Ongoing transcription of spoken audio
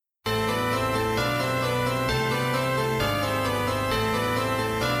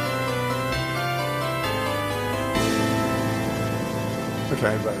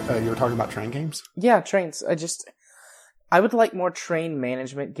Okay, but you were talking about train games? Yeah, trains. I would like more train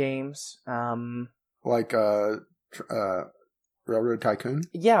management games. Like Railroad Tycoon?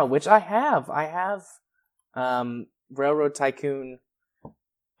 Yeah, which I have. I have Railroad Tycoon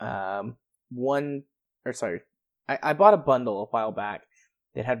I bought a bundle a while back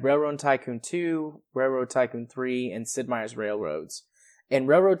that had Railroad Tycoon 2, Railroad Tycoon 3, and Sid Meier's Railroads. And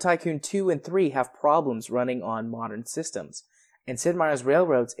Railroad Tycoon 2 and 3 have problems running on modern systems. And Sid Meier's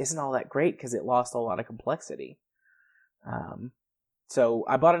Railroads isn't all that great because it lost a lot of complexity. So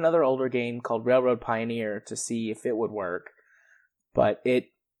I bought another older game called Railroad Pioneer to see if it would work. But it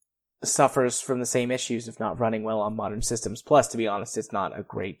suffers from the same issues of not running well on modern systems. Plus, to be honest, it's not a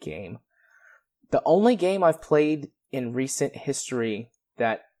great game. The only game I've played in recent history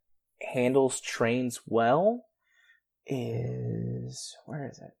that handles trains well is... Where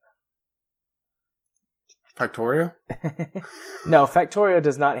is it? Factorio? No, Factorio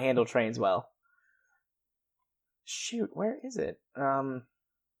does not handle trains well. Shoot, where is it? Hey,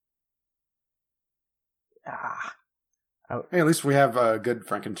 at least we have a good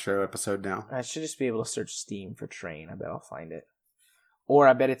Franken Show episode now. I should just be able to search Steam for train. I bet I'll find it. Or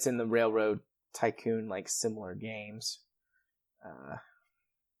I bet it's in the Railroad Tycoon, like, similar games.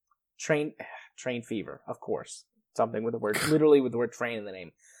 Train Fever, of course. Something with the word, literally with the word train in the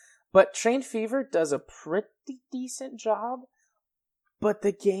name. But Train Fever does a pretty decent job, but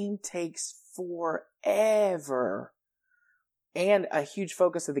the game takes forever. And a huge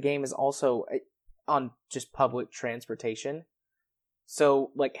focus of the game is also on just public transportation.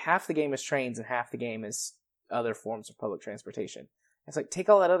 So, like, half the game is trains and half the game is other forms of public transportation. It's like, take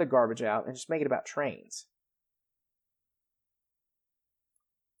all that other garbage out and just make it about trains.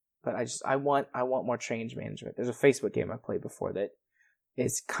 But I want more change management. There's a Facebook game I played before that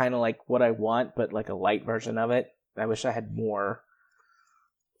is kind of like what I want, but like a light version of it. I wish I had more.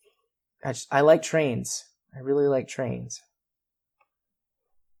 I like trains. I really like trains.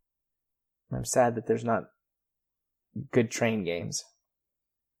 I'm sad that there's not good train games.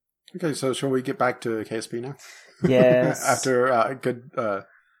 Okay, so shall we get back to KSP now? Yes. After a good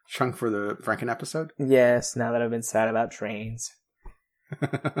chunk for the Franken episode? Yes, now that I've been sad about trains.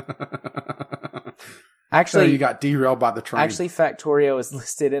 Actually, so you got derailed by the train. Actually, Factorio is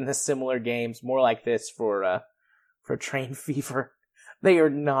listed in the similar games, more like this for Train Fever. They are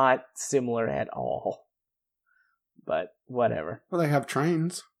not similar at all. But whatever. Well, they have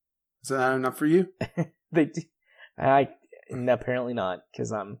trains. Is that enough for you? They do. Apparently not,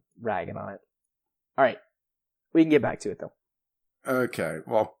 because I'm ragging on it. All right, we can get back to it though. Okay,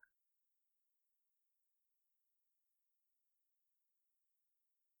 well.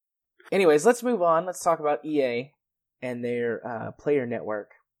 Anyways, let's move on. Let's talk about EA and their player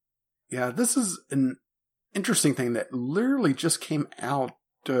network. Yeah, this is an interesting thing that literally just came out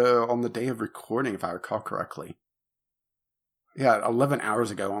on the day of recording, if I recall correctly. Yeah, 11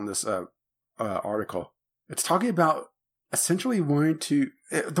 hours ago on this article. It's talking about essentially wanting to...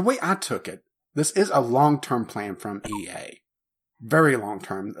 the way I took it, this is a long-term plan from EA. Very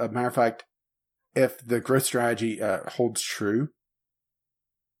long-term. As a matter of fact, if the growth strategy holds true,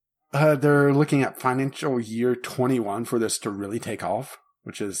 they're looking at financial year 21 for this to really take off,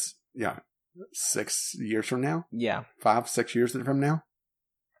 which is, 6 years from now? Yeah. 5-6 years from now?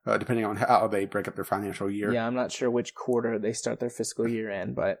 Depending on how they break up their financial year. Yeah, I'm not sure which quarter they start their fiscal year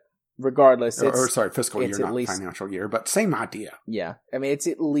in, but regardless, fiscal year, not financial year, but same idea. Yeah. I mean, it's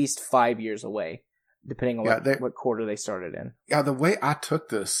at least 5 years away, depending on what quarter they started in. Yeah, the way I took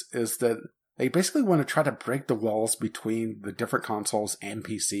this is that they basically want to try to break the walls between the different consoles and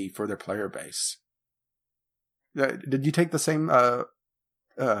PC for their player base. Did you take the same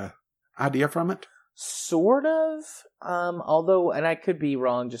idea from it? Sort of. Although, and I could be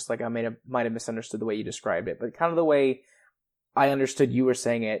wrong, just like I might have misunderstood the way you described it, but kind of the way I understood you were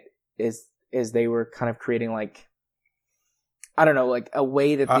saying it is they were kind of creating like, I don't know, like a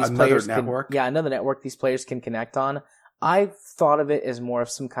way that these players network? Another network these players can connect on. I thought of it as more of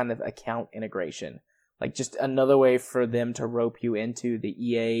some kind of account integration. Like just another way for them to rope you into the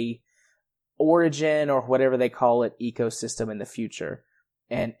EA Origin or whatever they call it ecosystem in the future.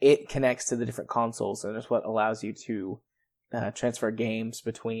 And it connects to the different consoles and is what allows you to transfer games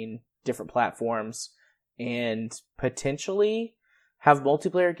between different platforms and potentially have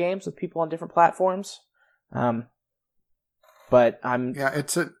multiplayer games with people on different platforms. But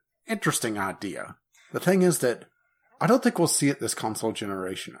it's an interesting idea. The thing is that I don't think we'll see it this console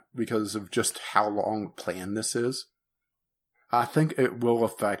generation because of just how long planned this is. I think it will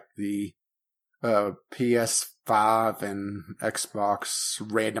affect the PS5 and Xbox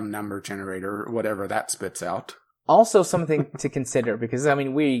random number generator, whatever that spits out. Also, something to consider because I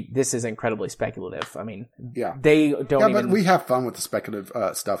mean, this is incredibly speculative. I mean, Yeah, they don't. Yeah, even... but we have fun with the speculative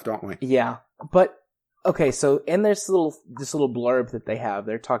stuff, don't we? Yeah, but okay. So in this little blurb that they have,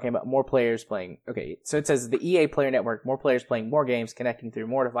 they're talking about more players playing. Okay, so it says the EA Player Network, more players playing more games, connecting through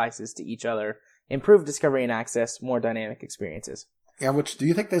more devices to each other, improved discovery and access, more dynamic experiences. Yeah, which do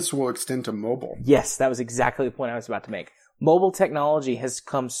you think this will extend to mobile? Yes, that was exactly the point I was about to make. Mobile technology has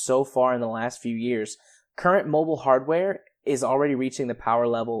come so far in the last few years. Current mobile hardware is already reaching the power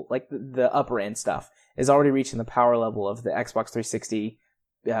level, like the upper end stuff, is already reaching the power level of the Xbox 360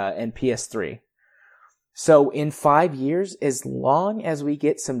 and PS3. So in 5 years, as long as we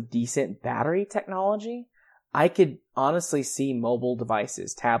get some decent battery technology, I could honestly see mobile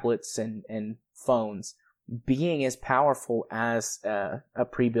devices, tablets and phones being as powerful as a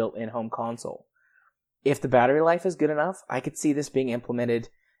pre-built in-home console. If the battery life is good enough, I could see this being implemented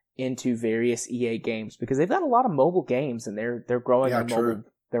into various EA games because they've got a lot of mobile games and they're growing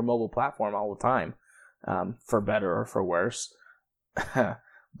their mobile platform all the time, for better or for worse.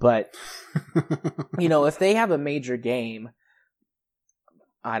 But if they have a major game,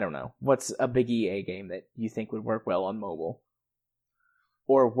 I don't know, what's a big EA game that you think would work well on mobile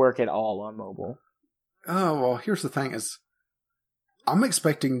or work at all on mobile? Oh, well, here's the thing is I'm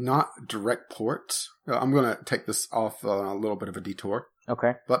expecting not direct ports. I'm going to take this off on a little bit of a detour.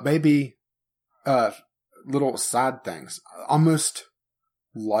 Okay. But maybe little side things. Almost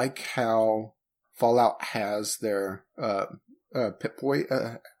like how Fallout has their Pip-Boy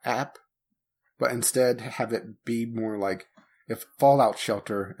app, but instead have it be more like if Fallout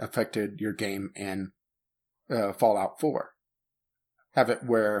Shelter affected your game in Fallout 4. Have it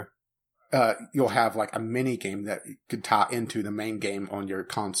where you'll have like a mini game that could tie into the main game on your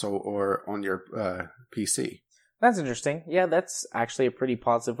console or on your PC. That's interesting. Yeah, that's actually a pretty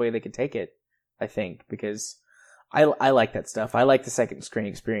positive way they could take it, I think, because I like that stuff. I like the second screen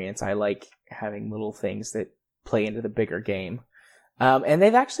experience. I like having little things that play into the bigger game. And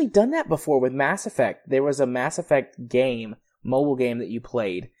they've actually done that before with Mass Effect. There was a Mass Effect game, mobile game that you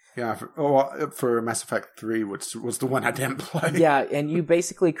played. Yeah, for Mass Effect 3, which was the one I didn't play. Yeah, and you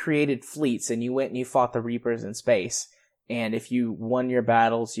basically created fleets, and you went and you fought the Reapers in space. And if you won your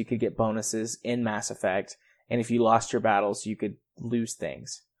battles, you could get bonuses in Mass Effect. And if you lost your battles, you could lose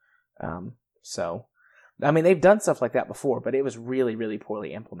things. So, I mean, they've done stuff like that before, but it was really, really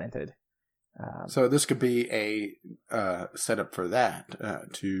poorly implemented. So this could be a setup for that,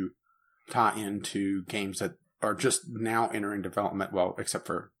 to tie into games that are just now entering development, well, except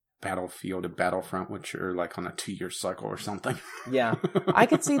for Battlefield and Battlefront, which are like on a 2-year cycle or something. Yeah. I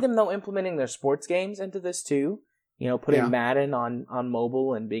could see them, though, implementing their sports games into this, too. Putting Madden on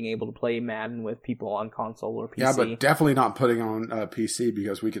mobile and being able to play Madden with people on console or PC. Yeah, but definitely not putting on PC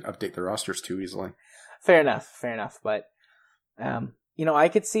because we could update the rosters too easily. Fair enough. But, I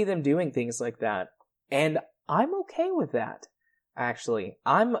could see them doing things like that. And I'm okay with that, actually.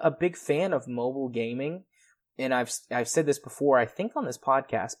 I'm a big fan of mobile gaming. And I've said this before, I think on this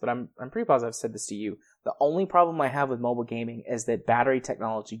podcast, but I'm pretty positive I've said this to you. The only problem I have with mobile gaming is that battery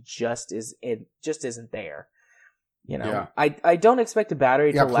technology just isn't there. I don't expect a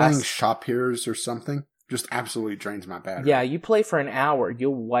battery to last. Playing Shop Heroes or something just absolutely drains my battery. Yeah, you play for an hour,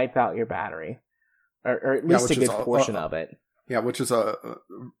 you'll wipe out your battery, or at least a good portion of it. Yeah, which is a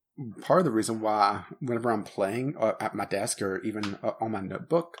part of the reason why whenever I'm playing at my desk or even on my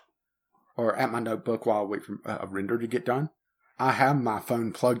notebook, or at my notebook while I wait for a render to get done, I have my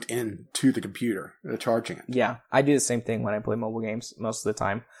phone plugged in to the computer, charging it. Yeah, I do the same thing when I play mobile games most of the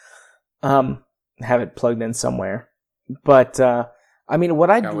time. Have it plugged in somewhere. But, I mean, what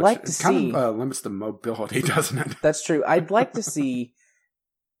I'd like to see... kind of limits the mobility, doesn't it? That's true. I'd like to see,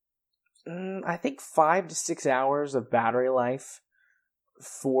 I think 5 to 6 hours of battery life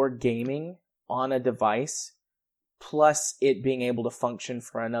for gaming on a device, plus it being able to function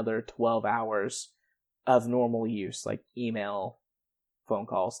for another 12 hours of normal use, like email, phone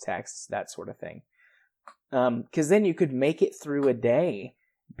calls, texts, that sort of thing. Because then you could make it through a day,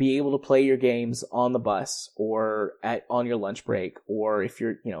 be able to play your games on the bus or on your lunch break, or if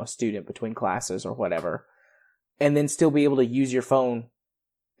you're, a student between classes or whatever, and then still be able to use your phone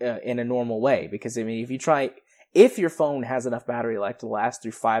in a normal way. Because, I mean, if your phone has enough battery life to last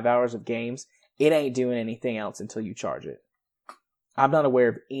through 5 hours of games, it ain't doing anything else until you charge it. I'm not aware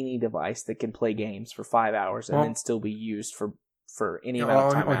of any device that can play games for 5 hours and then still be used for any amount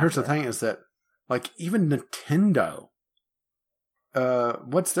of time. Well, here's the thing is that, like, even Nintendo,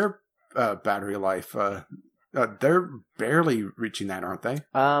 what's their battery life? They're barely reaching that, aren't they?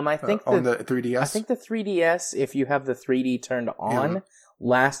 I think on the 3DS. I think the 3DS, if you have the 3D turned on,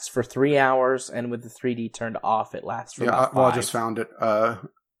 lasts for 3 hours, and with the 3D turned off, it lasts for about 5. Well, I just found it. I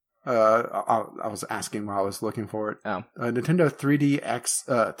was asking while I was looking for it. Oh. Nintendo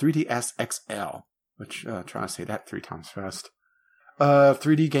 3DS XL, which trying to say that 3 times fast.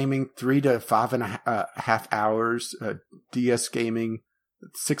 3D gaming 3 to 5.5 hours. DS gaming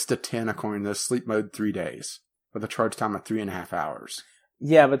 6 to 10 according to sleep mode 3 days with a charge time of 3.5 hours.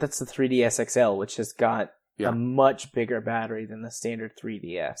 Yeah, but that's the 3DS XL, which has got a much bigger battery than the standard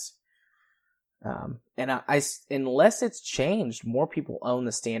 3DS. And I unless it's changed, more people own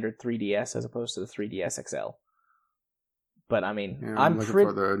the standard 3DS as opposed to the 3DS XL. But I mean, I'm looking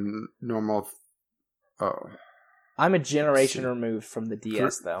for the normal. I'm a generation removed from the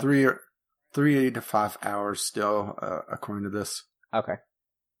DS, though. 3 to 5 hours still, according to this. Okay.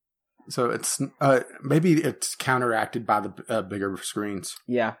 So it's maybe it's counteracted by the bigger screens.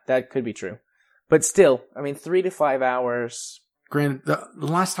 Yeah, that could be true. But still, I mean, 3 to 5 hours. Granted, the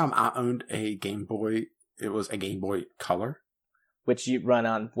last time I owned a Game Boy, it was a Game Boy Color. Which you run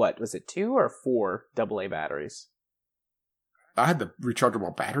on, what, was it 2 or 4 AA batteries? I had the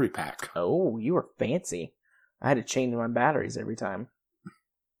rechargeable battery pack. Oh, you were fancy. I had to change my batteries every time.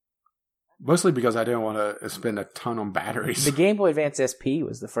 Mostly because I didn't want to spend a ton on batteries. The Game Boy Advance SP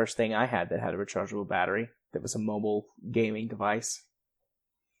was the first thing I had that had a rechargeable battery. That was a mobile gaming device.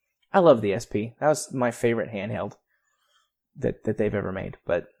 I love the SP. That was my favorite handheld that they've ever made.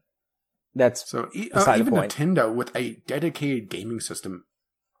 But that's so beside even the point. Nintendo with a dedicated gaming system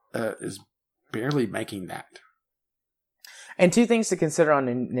is barely making that. And 2 things to consider on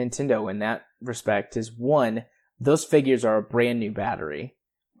Nintendo in that respect is, 1, those figures are a brand new battery.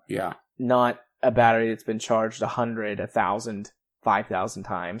 Yeah. Not a battery that's been charged 100, 1,000, 5,000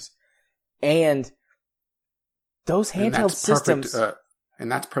 times. And those handheld systems...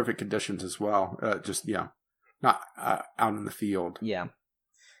 and that's perfect conditions as well. Not out in the field. Yeah.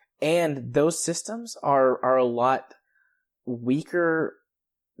 And those systems are a lot weaker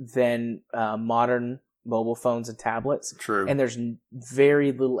than modern mobile phones and tablets. True. And there's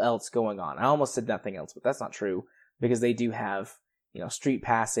very little else going on. I almost said nothing else, but that's not true, because they do have, street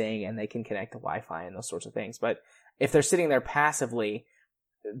passing, and they can connect to Wi-Fi and those sorts of things. But if they're sitting there passively,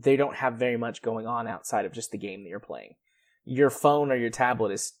 they don't have very much going on outside of just the game that you're playing. Your phone or your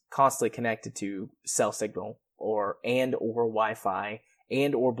tablet is constantly connected to cell signal or Wi-Fi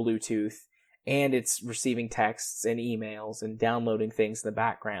or Bluetooth, and it's receiving texts and emails and downloading things in the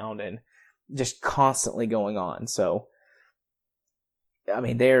background and just constantly going on. So, I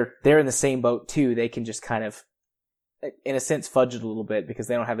mean, they're in the same boat too. They can just kind of, in a sense, fudge it a little bit because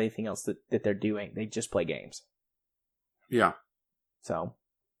they don't have anything else that they're doing. They just play games. Yeah. So,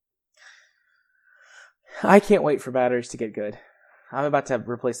 I can't wait for batteries to get good. I'm about to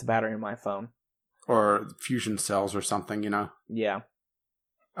replace the battery in my phone. Or fusion cells or something, Yeah.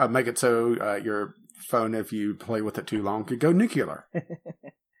 Make it so your phone, if you play with it too long, could go nuclear.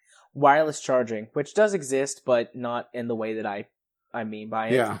 Wireless charging, which does exist, but not in the way that I mean by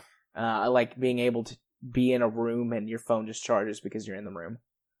it. Yeah. I like being able to be in a room and your phone just charges because you're in the room.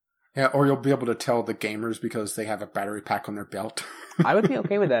 Yeah, or you'll be able to tell the gamers because they have a battery pack on their belt. I would be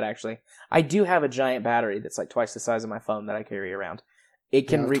okay with that, actually. I do have a giant battery that's like twice the size of my phone that I carry around. It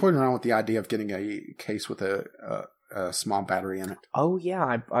can I'm toying around with the idea of getting a case with a small battery in it. Oh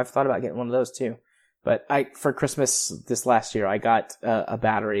yeah, I've thought about getting one of those too. But for Christmas this last year, I got a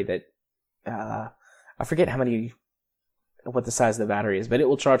battery that I forget what the size of the battery is, but it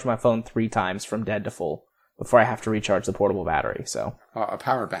will charge my phone 3 times from dead to full before I have to recharge the portable battery. So a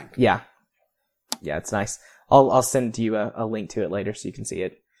power bank. Yeah, it's nice. I'll send you a link to it later so you can see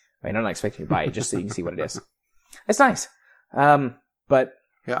it. I mean, I'm not expecting you to buy it, just so you can see what it is. It's nice. But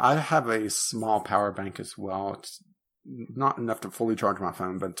yeah, I have a small power bank as well. It's not enough to fully charge my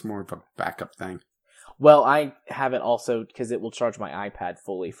phone, but it's more of a backup thing. Well, I have it also because it will charge my iPad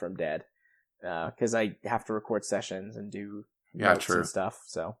fully from dead. Because I have to record sessions and do notes and stuff.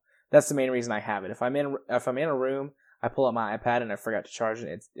 So that's the main reason I have it. If I'm in a room, I pull out my iPad and I forgot to charge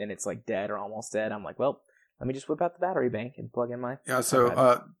it, and it's like dead or almost dead. I'm like, well, let me just whip out the battery bank and plug in my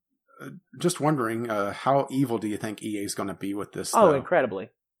iPad. Just wondering, how evil do you think EA is going to be with this? Oh, incredibly.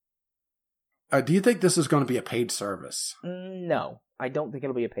 Do you think this is going to be a paid service? No, I don't think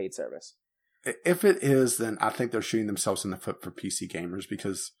it'll be a paid service. If it is, then I think they're shooting themselves in the foot for PC gamers,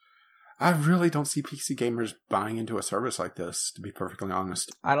 because I really don't see PC gamers buying into a service like this, to be perfectly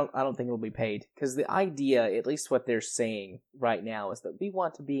honest. I don't think it'll be paid, because the idea, at least what they're saying right now, is that we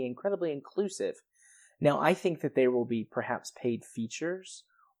want to be incredibly inclusive. Now, I think that there will be perhaps paid features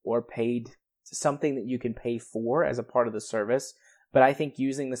or paid something that you can pay for as a part of the service, but I think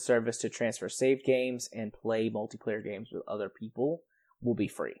using the service to transfer saved games and play multiplayer games with other people will be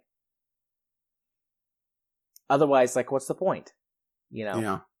free. Otherwise, like, what's the point? You know?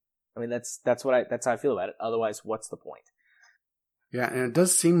 Yeah. I mean, that's how I feel about it. Otherwise, what's the point? Yeah, and it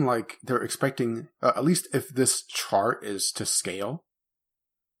does seem like they're expecting, at least if this chart is to scale,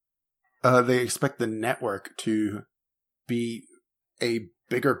 they expect the network to be a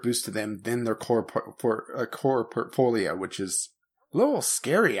bigger boost to them than their core portfolio, which is a little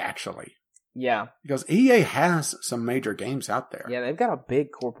scary, actually. Yeah. Because EA has some major games out there. Yeah, they've got a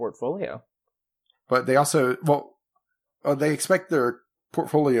big core portfolio. But they also, they expect their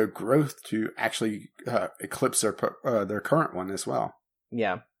portfolio growth to actually eclipse their current one as well.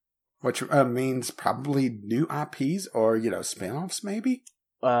 Yeah. Which means probably new IPs or, spin-offs maybe?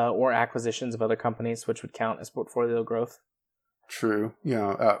 Or acquisitions of other companies, which would count as portfolio growth. True.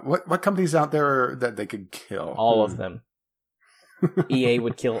 What companies out there that they could kill? All of them. EA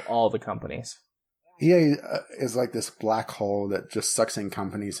would kill all the companies. EA is like this black hole that just sucks in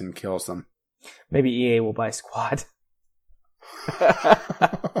companies and kills them. Maybe EA will buy Squad.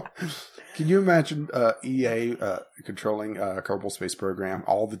 Can you imagine EA controlling Kerbal Space Program,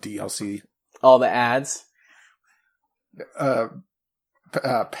 all the DLC, all the ads? Pay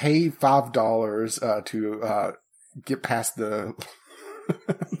 $5 to get past the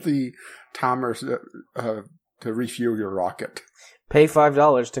the timers to refuel your rocket. Pay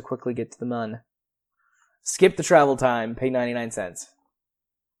 $5 to quickly get to the Mun. Skip the travel time. Pay 99 cents.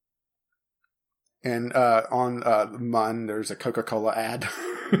 And on Mun, there's a Coca-Cola ad.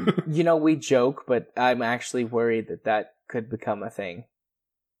 We joke, but I'm actually worried that could become a thing.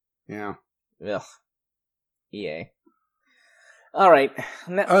 Yeah. Ugh. EA. All right.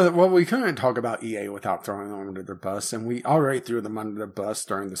 Well, we couldn't talk about EA without throwing them under the bus, and we already threw them under the bus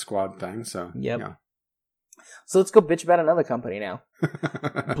during the Squad thing, so... Yep. Yeah. So let's go bitch about another company now.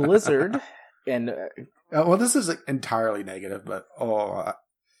 Blizzard and... well, this is entirely negative, but...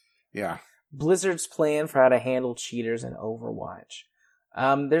 yeah. Blizzard's plan for how to handle cheaters in Overwatch.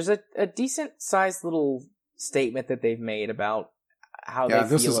 There's a decent-sized little statement that they've made about how they feel about...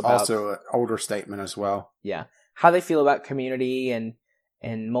 Yeah, this is also an older statement as well. Yeah. How they feel about community and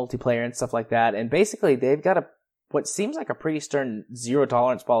multiplayer and stuff like that. And basically, they've got what seems like a pretty stern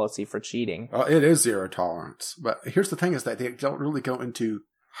zero-tolerance policy for cheating. Well, it is zero tolerance. But here's the thing is that they don't really go into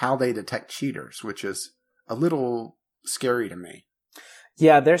how they detect cheaters, which is a little scary to me.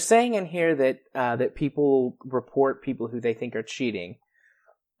 Yeah, they're saying in here that people report people who they think are cheating.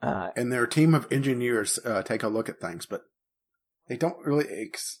 And their team of engineers take a look at things, but they don't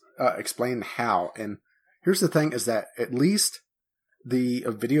really explain how. And here's the thing is that at least the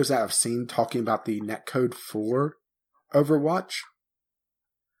videos that I've seen talking about the netcode for Overwatch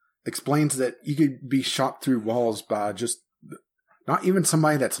explains that you could be shot through walls by just not even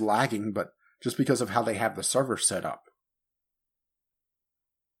somebody that's lagging, but just because of how they have the server set up.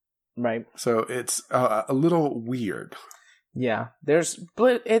 Right. So it's a little weird. Yeah,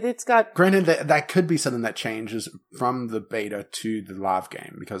 it's got... Granted, that could be something that changes from the beta to the live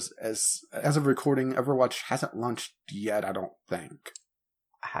game, because as of recording, Overwatch hasn't launched yet, I don't think.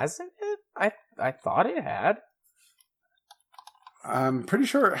 Hasn't it? I thought it had. I'm pretty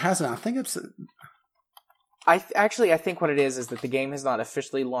sure it hasn't. I think it's... I think what it is that the game has not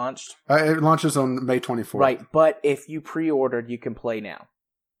officially launched. It launches on May 24th. Right, but if you pre-ordered, you can play now.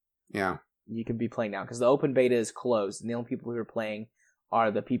 Yeah. You can be playing now because the open beta is closed, and the only people who are playing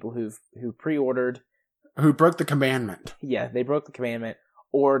are the people who pre-ordered, who broke the commandment. Yeah, they broke the commandment,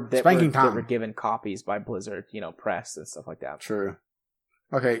 or that were given copies by Blizzard, press and stuff like that. True.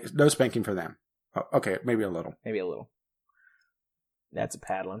 Okay, no spanking for them. Okay, maybe a little. Maybe a little. That's a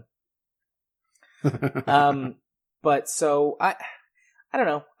paddling. But so I don't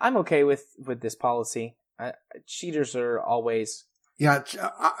know. I'm okay with this policy. Cheaters are always. Yeah,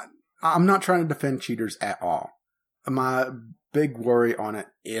 I'm not trying to defend cheaters at all. My big worry on it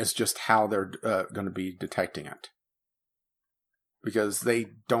is just how they're going to be detecting it. Because they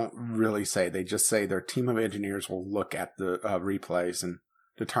don't really say. They just say their team of engineers will look at the replays and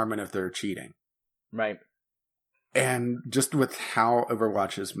determine if they're cheating. Right. And just with how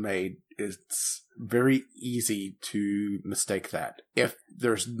Overwatch is made, it's very easy to mistake that. If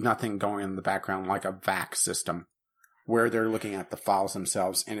there's nothing going in the background like a VAC system, where they're looking at the files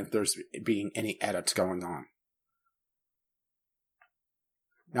themselves, and if there's being any edits going on.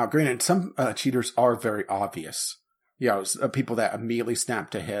 Now, granted, some cheaters are very obvious. People that immediately snap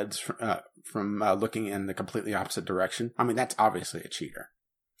to heads from looking in the completely opposite direction. I mean, that's obviously a cheater.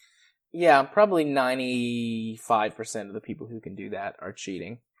 Yeah, probably 95% of the people who can do that are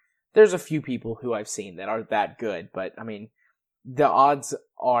cheating. There's a few people who I've seen that are that good, but, I mean, the odds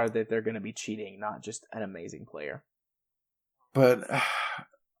are that they're going to be cheating, not just an amazing player. But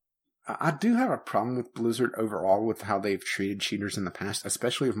I do have a problem with Blizzard overall with how they've treated cheaters in the past,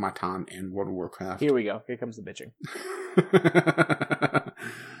 especially with my time in World of Warcraft. Here we go. Here comes the bitching.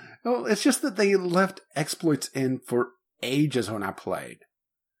 Well, it's just that they left exploits in for ages when I played.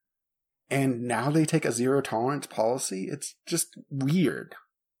 And now they take a zero tolerance policy. It's just weird.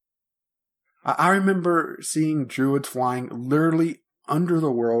 I remember seeing druids flying literally under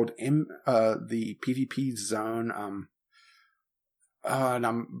the world in the PvP zone. And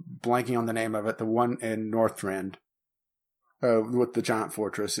I'm blanking on the name of it. The one in Northrend with the giant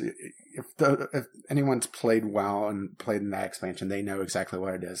fortress. If anyone's played WoW and played in that expansion, they know exactly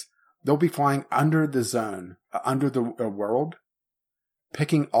what it is. They'll be flying under the zone, under the world,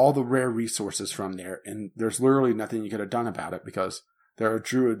 picking all the rare resources from there. And there's literally nothing you could have done about it because they're a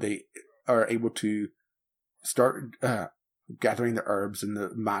druid. They are able to start gathering the herbs and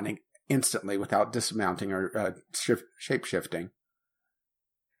the mining instantly without dismounting or shape-shifting.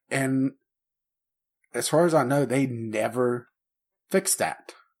 And as far as I know, they never fixed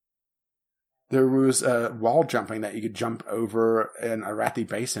that. There was wall jumping that you could jump over in Arathi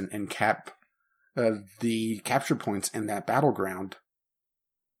Basin and cap the capture points in that battleground.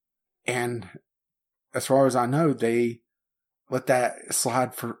 And as far as I know, they let that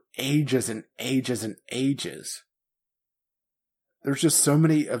slide for ages and ages and ages. There's just so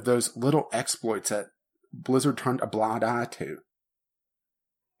many of those little exploits that Blizzard turned a blind eye to.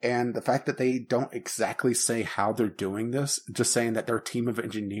 And the fact that they don't exactly say how they're doing this, just saying that they're a team of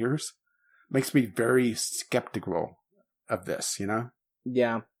engineers, makes me very skeptical of this, you know?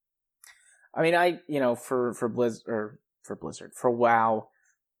 Yeah. I mean, for WoW,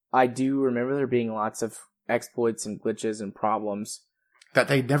 I do remember there being lots of exploits and glitches and problems that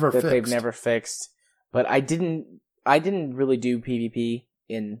they've never fixed. But I didn't really do PvP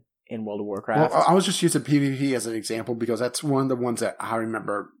in World of Warcraft. Well, I was just using PvP as an example because that's one of the ones that I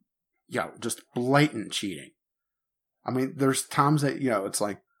remember, just blatant cheating. I mean, there's times that, it's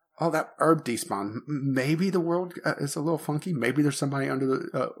like, oh, that herb despawned. Maybe the world is a little funky. Maybe there's somebody under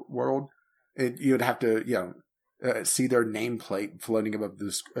the world. You'd have to, see their nameplate floating above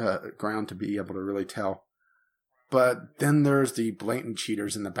this ground to be able to really tell. But then there's the blatant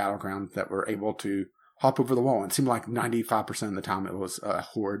cheaters in the battleground that were able to hop over the wall. It seemed like 95% of the time it was a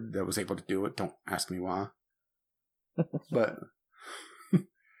horde that was able to do it. Don't ask me why. But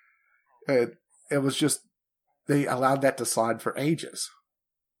it was just, they allowed that to slide for ages.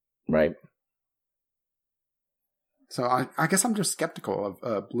 Right. So I guess I'm just skeptical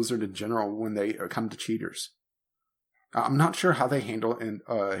of Blizzard in general when they come to cheaters. I'm not sure how they handle it in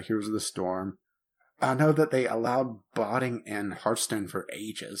Heroes of the Storm. I know that they allowed botting in Hearthstone for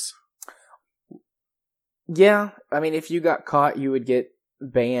ages. Yeah, I mean, if you got caught, you would get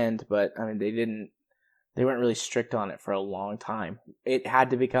banned, but I mean, they weren't really strict on it for a long time. It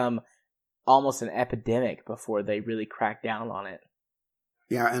had to become almost an epidemic before they really cracked down on it.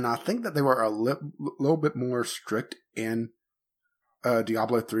 Yeah, and I think that they were a little bit more strict in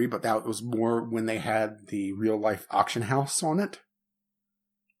Diablo 3, but that was more when they had the real-life auction house on it.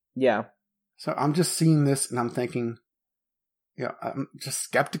 Yeah. So I'm just seeing this and I'm thinking, I'm just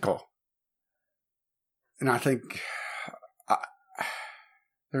skeptical. And I think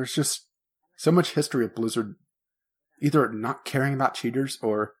there's just so much history of Blizzard either not caring about cheaters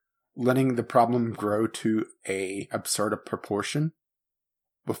or letting the problem grow to a absurd proportion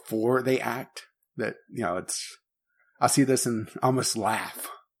before they act that, I see this and almost laugh.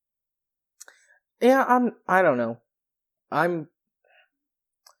 Yeah, I don't know.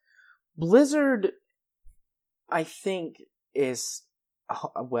 Blizzard, I think, is,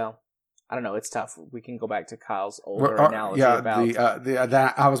 well, I don't know. It's tough. We can go back to Kyle's older analogy about...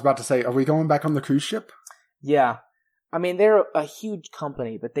 that I was about to say, are we going back on the cruise ship? Yeah. I mean, they're a huge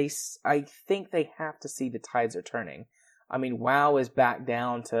company, but I think they have to see the tides are turning. I mean, WoW is back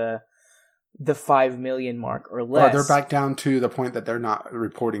down to the 5 million mark or less. They're back down to the point that they're not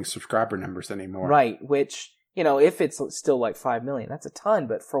reporting subscriber numbers anymore. Right, which, if it's still like 5 million, that's a ton,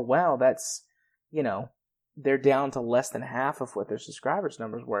 but for WoW, that's, they're down to less than half of what their subscribers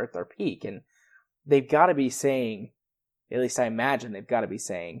numbers were at their peak, and they've got to be saying, at least I imagine they've got to be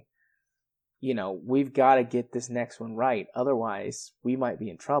saying, we've got to get this next one right, otherwise we might be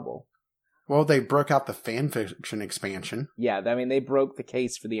in trouble. Well, they broke out the fan fiction expansion. Yeah, I mean, they broke the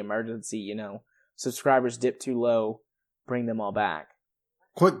case for the emergency, subscribers dip too low, bring them all back.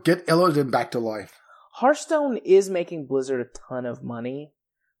 Quick, get Illidan back to life. Hearthstone is making Blizzard a ton of money,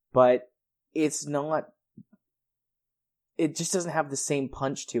 but it's not... It just doesn't have the same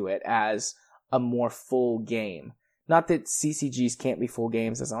punch to it as a more full game. Not that CCGs can't be full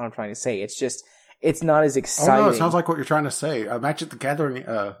games, that's not what I'm trying to say. It's just, It's not as exciting. Oh, no, it sounds like what you're trying to say. Magic the Gathering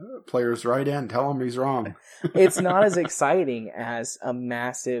players right in. Tell him he's wrong. It's not as exciting as a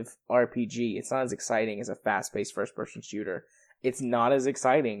massive RPG. It's not as exciting as a fast-paced first-person shooter. It's not as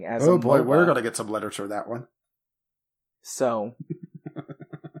exciting as Oh, a boy, MOBA. we're going to get some letters for that one. So,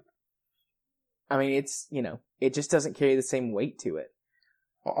 I mean, it's, it just doesn't carry the same weight to it.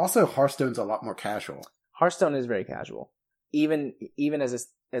 Well, also, Hearthstone's a lot more casual. Hearthstone is very casual. Even as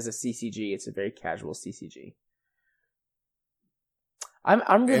a CCG, it's a very casual CCG.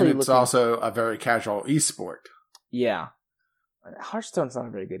 I'm really and it's also a very casual esport. Yeah. Hearthstone's not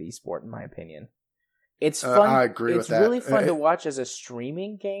a very good esport, in my opinion. It's fun. I agree with that. It's really fun to watch as a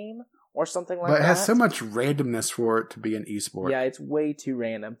streaming game or something like that. But it has so much randomness for it to be an esport. Yeah, it's way too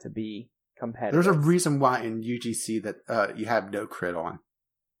random to be competitive. There's a reason why in UGC that you have no crit on.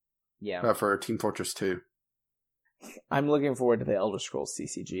 Yeah. For Team Fortress 2. I'm looking forward to the Elder Scrolls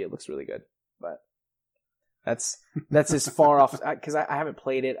CCG. It looks really good. But that's as far off, because I haven't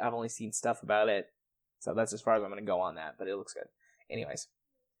played it. I've only seen stuff about it. So that's as far as I'm going to go on that. But it looks good. Anyways.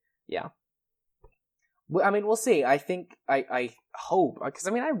 Yeah. I mean, we'll see. I think, I hope, because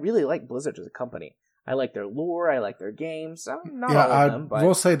I really like Blizzard as a company. I like their lore. I like their games. Not all of them, but I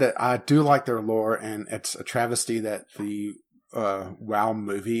will say that I do like their lore, and it's a travesty that the WoW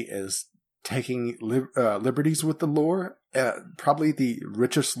movie is taking liberties with the lore. Probably the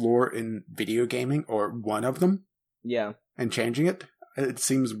richest lore in video gaming, or one of them. Yeah. And changing it. It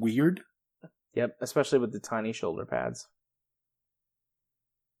seems weird. Yep, especially with the tiny shoulder pads.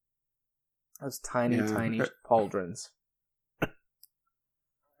 Those tiny pauldrons.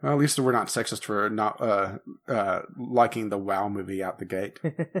 Well, at least we're not sexist for not liking the WoW movie out the gate.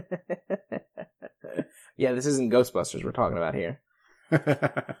 Yeah, this isn't Ghostbusters we're talking about here.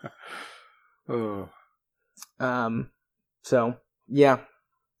 Oh. So, yeah.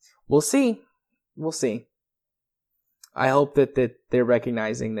 We'll see. We'll see. I hope that they're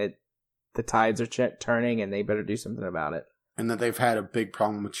recognizing that the tides are turning and they better do something about it. And that they've had a big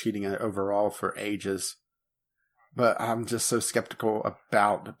problem with cheating overall for ages. But I'm just so skeptical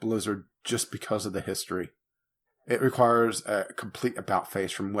about Blizzard just because of the history. It requires a complete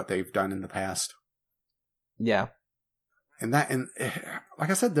about-face from what they've done in the past. Yeah. And like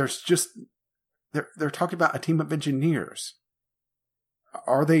I said, there's just... They're talking about a team of engineers.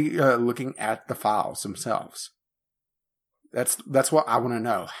 Are they looking at the files themselves? That's what I want to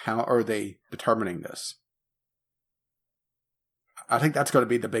know. How are they determining this? I think that's going to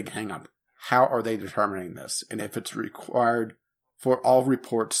be the big hang-up. How are they determining this? And if it's required for all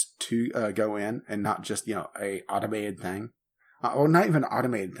reports to go in and not just, a automated thing. Or not even an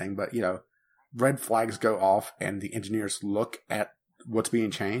automated thing, but, red flags go off and the engineers look at what's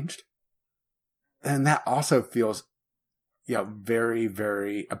being changed. And that also feels, very,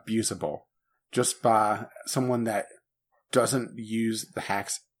 very abusable. Just by someone that doesn't use the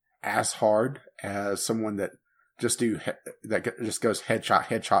hacks as hard as someone that just goes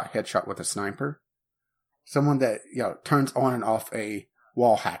headshot with a sniper. Someone that, turns on and off a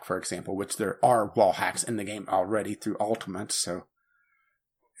wall hack, for example, which there are wall hacks in the game already through Ultimate, so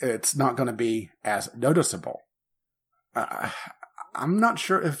it's not going to be as noticeable. I'm not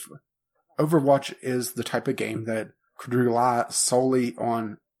sure if Overwatch is the type of game that could rely solely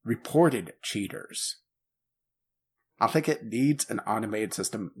on reported cheaters. I think it needs an automated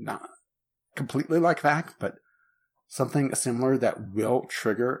system, not completely like that, but something similar that will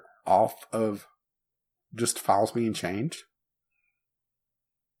trigger off of just files being changed.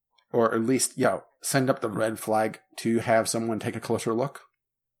 Or at least, send up the red flag to have someone take a closer look.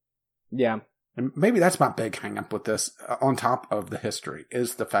 Yeah. And maybe that's my big hang up with this, on top of the history,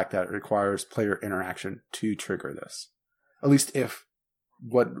 is the fact that it requires player interaction to trigger this. At least if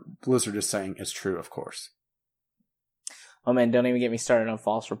what Blizzard is saying is true, of course. Oh man, don't even get me started on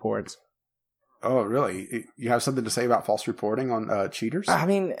false reports. Oh, really? You have something to say about false reporting on cheaters? I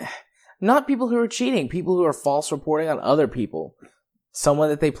mean, not people who are cheating, people who are false reporting on other people. Someone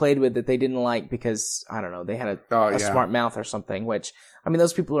that they played with that they didn't like because, I don't know, they had a smart mouth or something, which,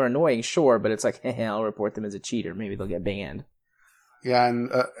 those people are annoying, sure, but it's like, hey, I'll report them as a cheater. Maybe they'll get banned. Yeah,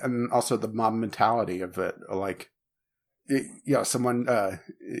 and also the mob mentality of it. Like, someone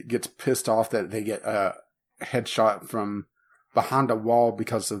gets pissed off that they get a headshot from behind a wall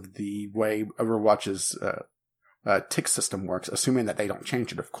because of the way Overwatch's tick system works, assuming that they don't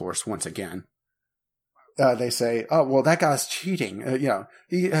change it, of course, once again. They say, oh, well, that guy's cheating.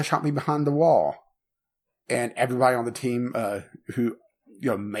 He shot me behind the wall. And everybody on the team who,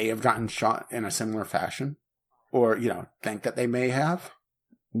 may have gotten shot in a similar fashion, or, think that they may have.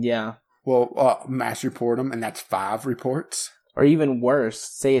 Yeah. Well, mass report them, and that's 5 reports. Or even worse,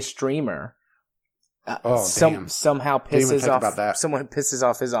 say a streamer Damn. Somehow Didn't even pisses think off about that. someone pisses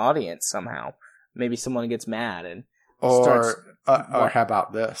off his audience somehow. Maybe someone gets mad and Or starts. or how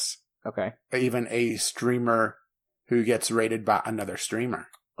about this? Okay. Even a streamer who gets rated by another streamer.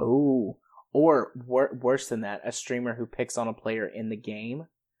 Oh, or worse than that, a streamer who picks on a player in the game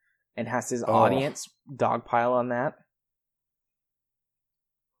and has his audience dogpile on that.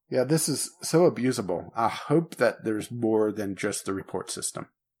 Yeah, this is so abusable. I hope that there's more than just the report system.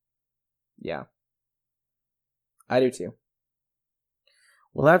 Yeah. I do too.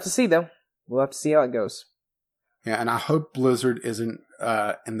 We'll have to see, though. We'll have to see how it goes. Yeah, and I hope Blizzard isn't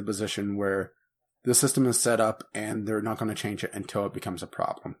in the position where the system is set up and they're not going to change it until it becomes a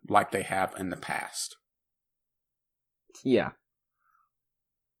problem, like they have in the past. Yeah.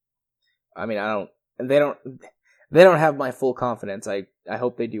 I mean, they don't have my full confidence. I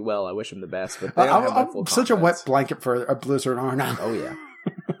hope they do well. I wish them the best, but they don't have my full confidence. Such a wet blanket for a Blizzard, aren't I? Oh, yeah.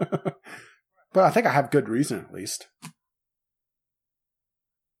 But I think I have good reason, at least.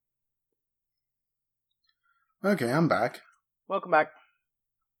 Okay, I'm back. Welcome back.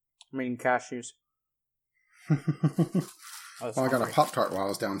 I'm eating cashews. I got a Pop-Tart while I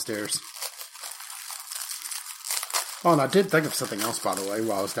was downstairs. Oh, and I did think of something else, by the way,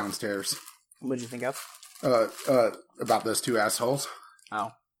 while I was downstairs. What did you think of? About those two assholes.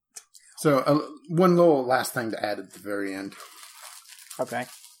 Oh. So, one little last thing to add at the very end. Okay.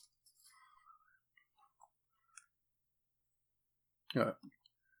 But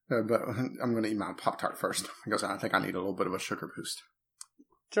I'm going to eat my Pop-Tart first, because I think I need a little bit of a sugar boost.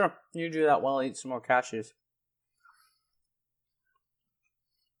 Sure. You do that while I eat some more cashews.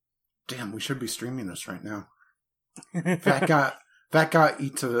 Damn, we should be streaming this right now. That guy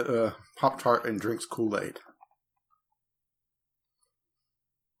eats a Pop-Tart and drinks Kool-Aid.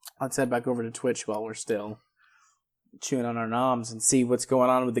 Let's head back over to Twitch while we're still chewing on our noms and see what's going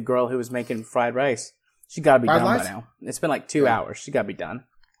on with the girl who was making fried rice. She's got to be done by now. It's been like 2 hours. She's got to be done.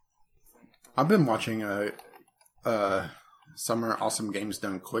 I've been watching Summer Awesome Games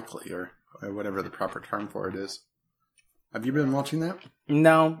Done Quickly, or whatever the proper term for it is. Have you been watching that?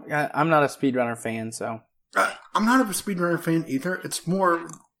 No, I'm not a speedrunner fan, so. I'm not a speedrunner fan either. It's more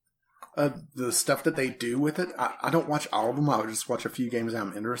the stuff that they do with it. I don't watch all of them. I'll just watch a few games that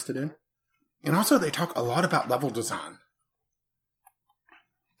I'm interested in. And also, they talk a lot about level design.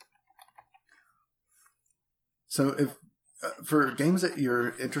 So, if for games that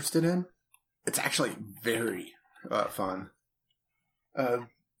you're interested in, it's actually very fun.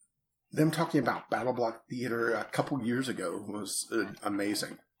 Them talking about BattleBlock Theater a couple years ago was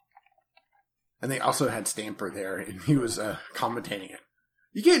amazing. And they also had Stamper there, and he was commentating it.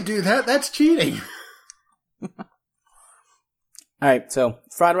 You can't do that. That's cheating. All right, so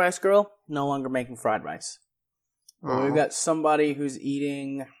Fried Rice Girl, no longer making fried rice. Well, we've got somebody who's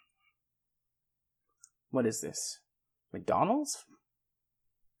eating... What is this? McDonald's?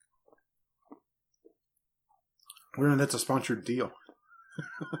 Well, that's a sponsored deal.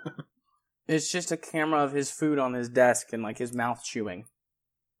 It's just a camera of his food on his desk and like his mouth chewing.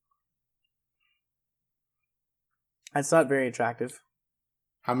 That's not very attractive.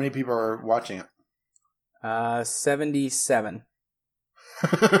 How many people are watching it? 77.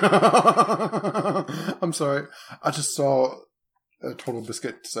 I'm sorry. I just saw Total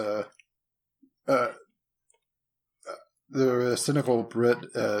Biscuits. The Cynical Brit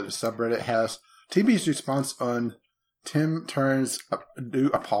subreddit has TB's response on Tim Turner's new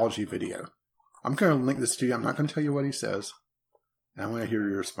apology video. I'm going to link this to you. I'm not going to tell you what he says. I want to hear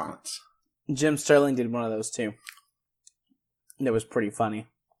your response. Jim Sterling did one of those too. That was pretty funny.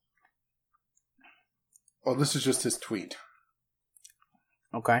 Well, this is just his tweet.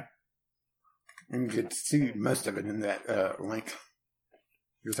 Okay. And you can see most of it in that link.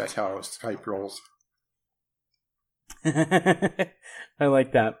 Because that's how Skype rolls. I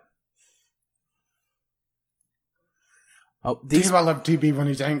like that. Oh, I love TB when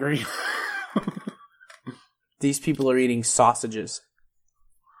he's angry. These people are eating sausages.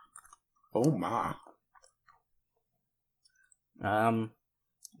 Oh my.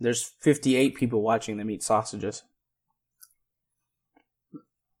 There's 58 people watching them eat sausages.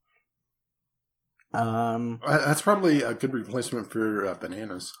 That's probably a good replacement for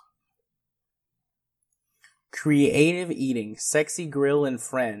bananas. Creative eating, sexy grill and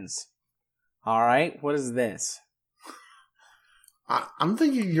friends. All right, what is this? I'm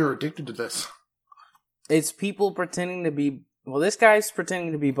thinking you're addicted to this. It's people pretending to be... Well, this guy's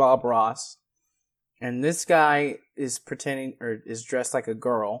pretending to be Bob Ross. And this guy is pretending... Or is dressed like a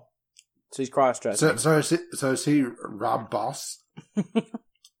girl. So he's cross-dressing. So is he Rob Boss?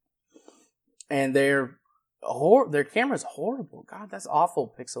 And their camera's horrible. God, that's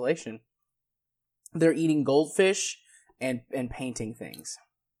awful pixelation. they're eating goldfish and painting things.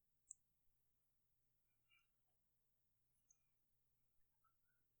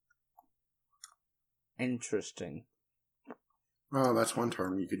 Interesting. Oh, that's one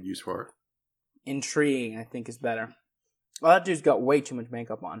term you could use for it. Intriguing, I think, is better. Well, that dude's got way too much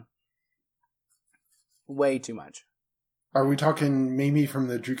makeup on. Way too much. Are we talking Mimi from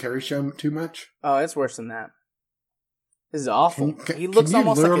the Drew Carey Show too much? Oh, it's worse than that. This is awful. He looks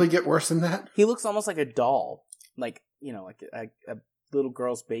almost literally get worse than that? He looks almost like a doll. Like, like a little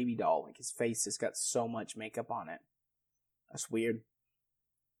girl's baby doll. Like, his face has got so much makeup on it. That's weird.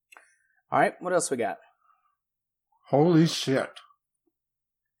 Alright, what else we got? Holy shit.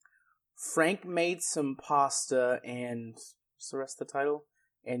 Frank made some pasta and... what's the rest of the title?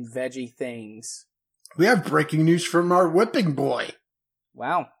 And veggie things. We have breaking news from our whipping boy.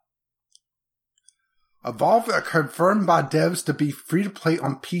 Wow. Evolve are confirmed by devs to be free to play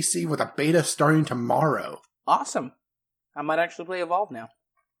on PC with a beta starting tomorrow. Awesome. I might actually play Evolve now.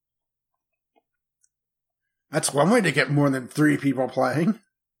 That's one way to get more than 3 people playing.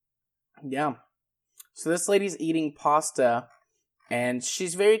 Yeah. So this lady's eating pasta, and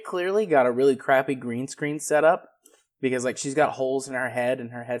she's very clearly got a really crappy green screen set up, because she's got holes in her head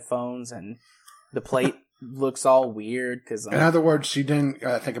and her headphones, and the plate looks all weird. Cause, in other words, she didn't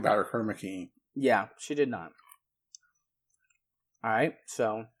think about her chroma key. Yeah, she did not. Alright,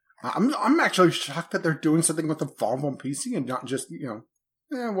 so... I'm actually shocked that they're doing something with Evolve on PC and not just,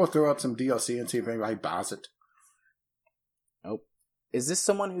 we'll throw out some DLC and see if anybody buys it. Oh. Is this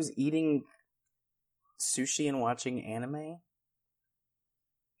someone who's eating sushi and watching anime?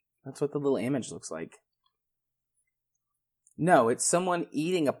 That's what the little image looks like. No, it's someone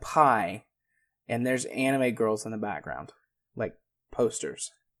eating a pie, and there's anime girls in the background. Like, posters.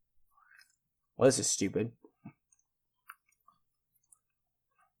 Well, this is stupid.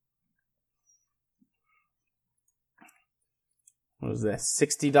 What was this?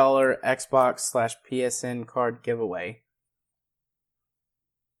 $60 Xbox/PSN card giveaway.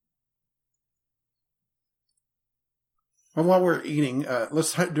 Well, while we're eating,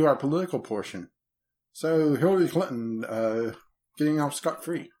 let's do our political portion. So, Hillary Clinton getting off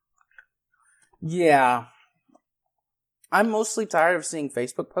scot-free. Yeah. I'm mostly tired of seeing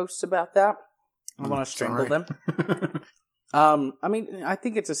Facebook posts about that. I want to strangle them. I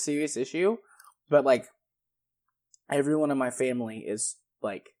think it's a serious issue, but everyone in my family is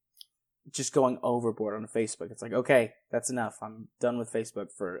just going overboard on Facebook. It's okay, that's enough. I'm done with Facebook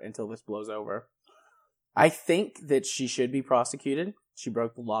until this blows over. I think that she should be prosecuted. She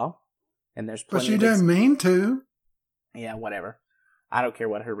broke the law, and there's plenty. But she didn't mean to. Yeah, whatever. I don't care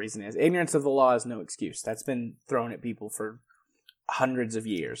what her reason is. Ignorance of the law is no excuse. That's been thrown at people for hundreds of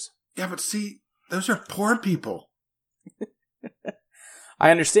years. Yeah, but see, those are poor people. I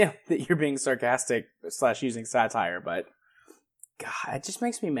understand that you're being sarcastic / using satire, but God, it just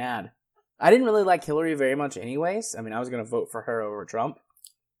makes me mad. I didn't really like Hillary very much anyways. I was going to vote for her over Trump,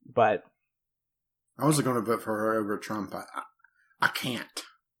 but... I wasn't going to vote for her over Trump. I can't.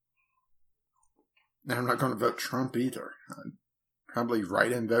 And I'm not going to vote Trump either. I'd probably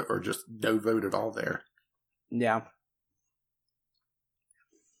write-in vote or just no vote at all there. Yeah.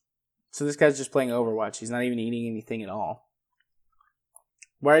 So this guy's just playing Overwatch. He's not even eating anything at all.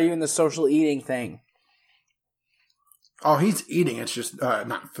 Why are you in the social eating thing? Oh, he's eating. It's just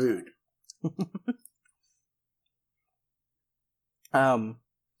not food.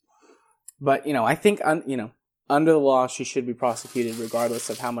 But, I think, under the law, she should be prosecuted regardless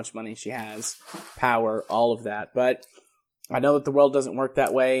of how much money she has, power, all of that. But I know that the world doesn't work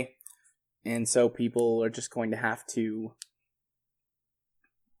that way, and so people are just going to have to...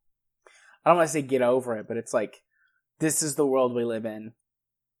 I don't want to say get over it, but it's this is the world we live in.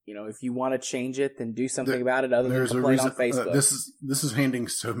 If you want to change it, then do something about it other than complain on Facebook. This is handing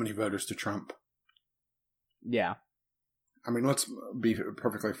so many voters to Trump. Yeah. Let's be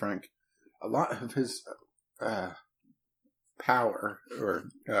perfectly frank. A lot of his power or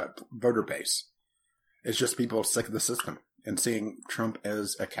voter base is just people sick of the system and seeing Trump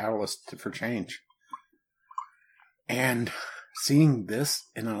as a catalyst for change. And seeing this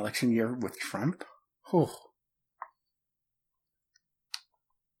in an election year with Trump,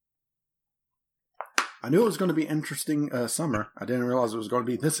 I knew it was going to be interesting summer. I didn't realize it was going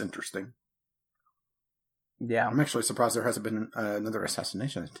to be this interesting. Yeah. I'm actually surprised there hasn't been another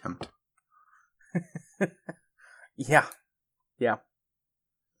assassination attempt. Yeah. Yeah.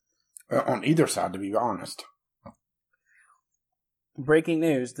 On either side, to be honest. Breaking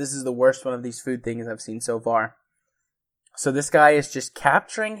news. This is the worst one of these food things I've seen so far. So this guy is just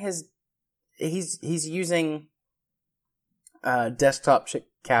capturing he's using desktop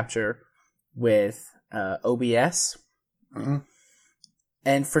capture with OBS. Mm-hmm.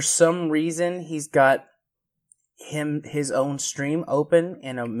 And for some reason, he's got his own stream open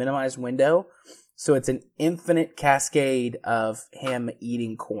in a minimized window. So it's an infinite cascade of him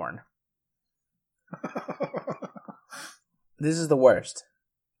eating corn. This is the worst.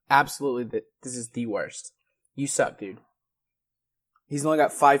 Absolutely, this is the worst. You suck, dude. He's only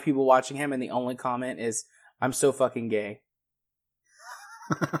got 5 people watching him, and the only comment is, "I'm so fucking gay."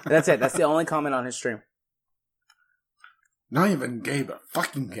 That's it. That's the only comment on his stream. Not even gay, but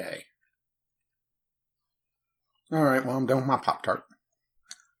fucking gay. Alright, well, I'm done with my Pop-Tart.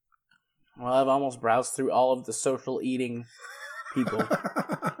 Well, I've almost browsed through all of the social eating people.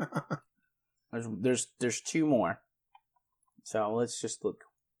 There's 2 more. So let's just look.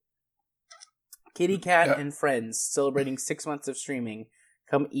 Kitty Cat and Friends celebrating 6 months of streaming.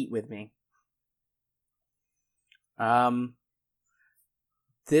 Come eat with me.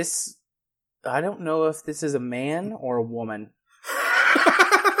 This, I don't know if this is a man or a woman.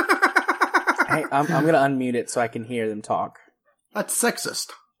 Hey, I'm gonna unmute it so I can hear them talk. That's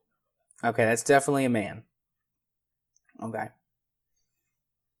sexist. Okay, that's definitely a man. Okay.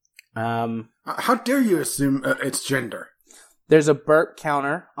 How dare you assume it's gender? There's a burp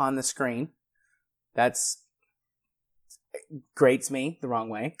counter on the screen. That's grates me the wrong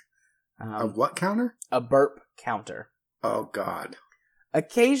way. A what counter? A burp counter. Oh, God.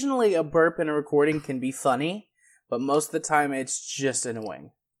 Occasionally, a burp in a recording can be funny, but most of the time, it's just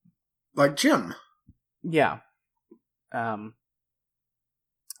annoying. Like Jim. Yeah. Yeah,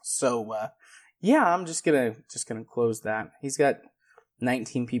 I'm just gonna close that. He's got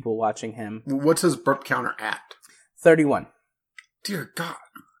 19 people watching him. What's his burp counter at? 31. Dear God.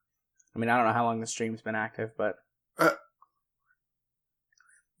 I mean, I don't know how long the stream's been active, but what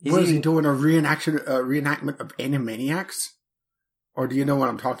is he doing? A reenactment of Animaniacs? Or do you know what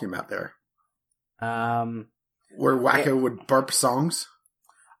I'm talking about there? Where Wacko would burp songs?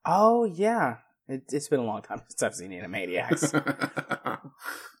 Oh, yeah. It's been a long time since I've seen Animaniacs.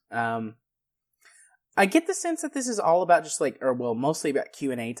 I get the sense that this is all about just mostly about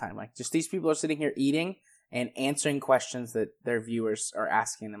Q&A time. Like, just these people are sitting here eating and answering questions that their viewers are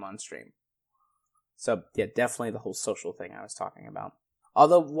asking them on stream. So, yeah, definitely the whole social thing I was talking about.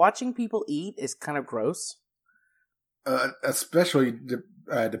 Although, watching people eat is kind of gross. Especially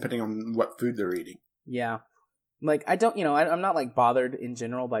depending on what food they're eating. Yeah. Like, I'm not, bothered in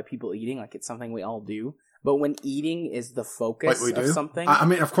general by people eating. Like, it's something we all do. But when eating is the focus of something... I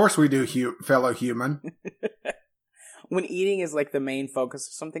mean, of course we do, fellow human. When eating is, the main focus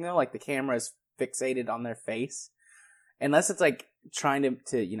of something, though, the camera is fixated on their face. Unless it's, trying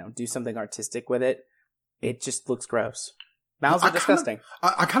to do something artistic with it, it just looks gross. Mouths are disgusting.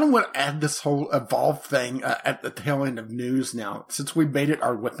 I kind of want to add this whole Evolve thing at the tail end of news now, since we made it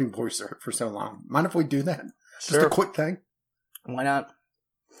our whipping voice for so long. Mind if we do that? Sure. Just a quick thing? Why not?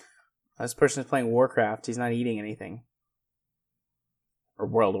 This person is playing Warcraft. He's not eating anything. Or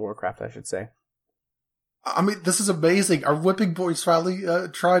World of Warcraft, I should say. I mean, this is amazing. Our whipping boys finally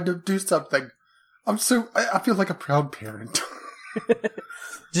tried to do something. I feel like a proud parent.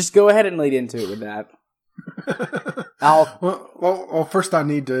 Just go ahead and lead into it with that. Well, first I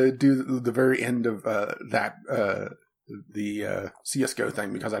need to do the very end of the CSGO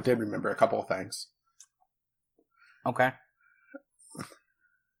thing, because I did remember a couple of things. Okay.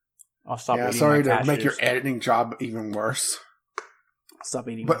 I'll stop eating sorry my to cashews. make your editing job even worse. Stop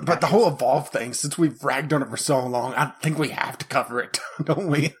eating But the whole Evolve thing, since we've ragged on it for so long, I think we have to cover it, don't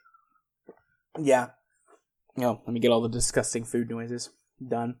we? Yeah. Let me get all the disgusting food noises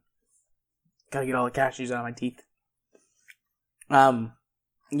done. Gotta get all the cashews out of my teeth.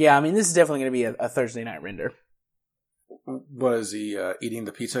 Yeah, I mean, this is definitely going to be a Thursday night render. Was he eating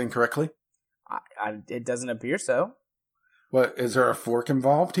the pizza incorrectly? It doesn't appear so. What, is there a fork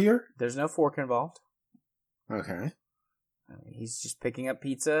involved here? There's no fork involved. Okay. He's just picking up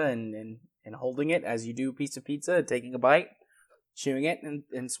pizza and holding it as you do a piece of pizza, taking a bite, chewing it,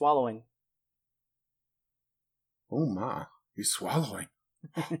 and swallowing. Oh my, he's swallowing.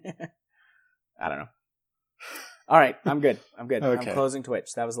 I don't know. All right, I'm good. Okay. I'm closing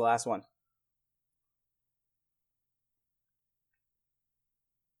Twitch. That was the last one.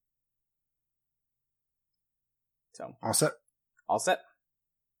 So all set. All set.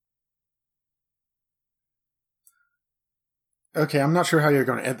 Okay, I'm not sure how you're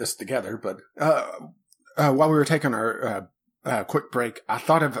going to edit this together, but while we were taking our quick break, I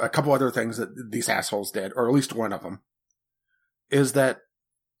thought of a couple other things that these assholes did, or at least one of them, is that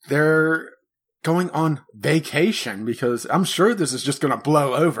they're going on vacation, because I'm sure this is just going to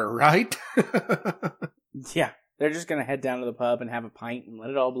blow over, right? Yeah, they're just going to head down to the pub and have a pint and let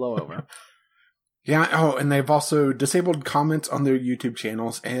it all blow over. Yeah, oh, and they've also disabled comments on their YouTube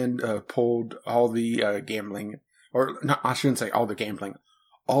channels and pulled all the gambling, or no, I shouldn't say all the gambling,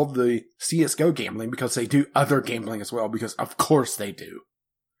 all the CSGO gambling, because they do other gambling as well, because of course they do.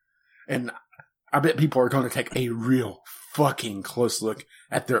 And I bet people are going to take a real fucking close look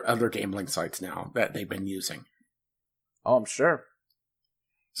at their other gambling sites now that they've been using. Oh, I'm sure.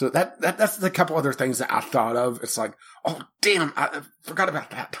 So that's the couple other things that I thought of. It's like, oh, damn, I forgot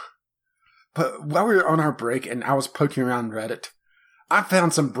about that. But while we were on our break and I was poking around Reddit, I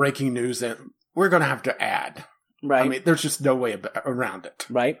found some breaking news that we're going to have to add. Right. I mean, there's just no way around it.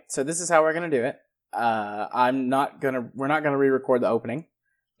 Right. So this is how we're going to do it. We're not going to re-record the opening.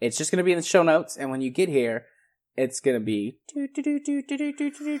 It's just going to be in the show notes. And when you get here, it's going to be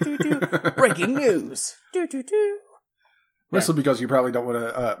breaking news. Mostly because you probably don't want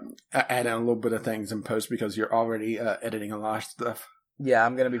to add in a little bit of things in post because you're already editing a lot of stuff. Yeah,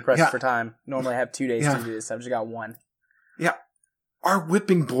 I'm going to be pressed for time. Normally I have 2 days to do this. I've just got 1. Yeah. Our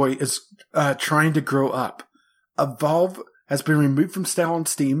whipping boy is trying to grow up. Evolve has been removed from sale on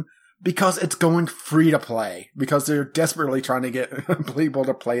Steam because it's going free to play. Because they're desperately trying to get people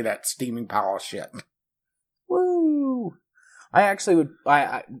to play that steaming pile of shit. Woo! I actually would...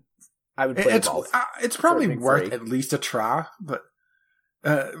 I would play Evolve. It's probably worth at least a try, but...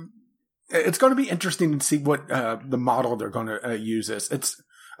 it's going to be interesting to see what the model they're going to use is. It's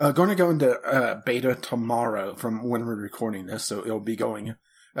going to go into beta tomorrow from when we're recording this, so it'll be going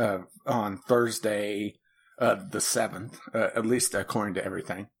on Thursday the 7th, at least according to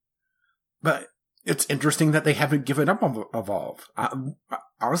everything. But it's interesting that they haven't given up on Evolve.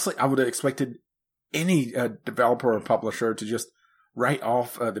 Honestly, I would have expected any developer or publisher to just write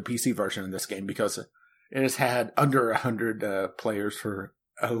off the PC version of this game because it has had under 100 players for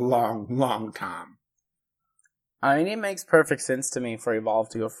a long, long time. I mean, it makes perfect sense to me for Evolve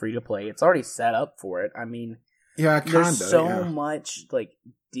to go free to play. It's already set up for it. I mean, yeah, there's so much like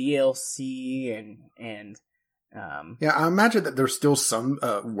DLC and yeah, I imagine that there's still some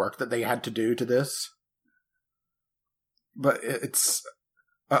work that they had to do to this. But it's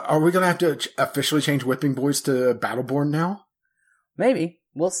are we going to have to officially change Whipping Boys to Battleborn now? Maybe.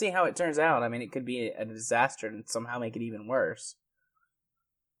 We'll see how it turns out. I mean, it could be a disaster and somehow make it even worse.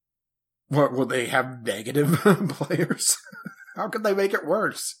 What, will they have negative players? How could they make it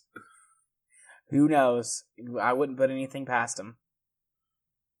worse? Who knows? I wouldn't put anything past them.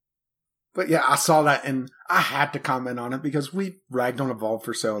 But yeah, I saw that and I had to comment on it because we ragged on Evolve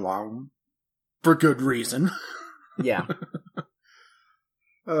for so long. For good reason. Yeah.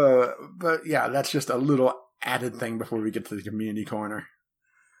 But yeah, that's just a little added thing before we get to the community corner.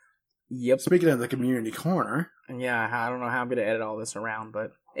 Yep. Speaking of the community corner. Yeah, I don't know how I'm going to edit all this around,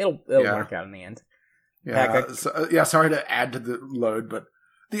 but it'll work out in the end. Yeah, sorry to add to the load, but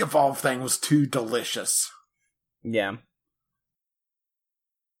the Evolve thing was too delicious. Yeah.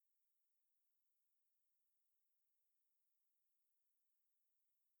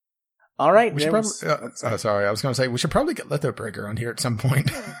 All right. We should probably, sorry, I was going to say, we should probably get Lithobreaker on here at some point.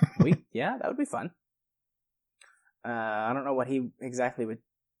 Yeah, that would be fun. I don't know what he exactly would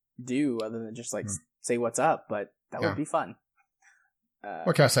do other than just like say what's up, but that would be fun.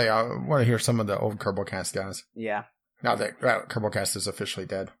 What can I say? I want to hear some of the old Kerbal-Cast guys. Yeah. Now that Kerbal-Cast is officially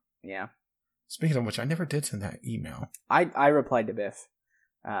dead. Yeah. Speaking of which, I never did send that email. I replied to Biff.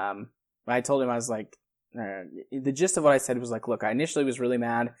 I told him, I was like, the gist of what I said was like, look, I initially was really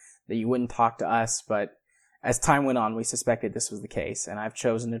mad that you wouldn't talk to us, but as time went on, we suspected this was the case, and I've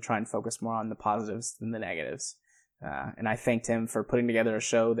chosen to try and focus more on the positives than the negatives. And I thanked him for putting together a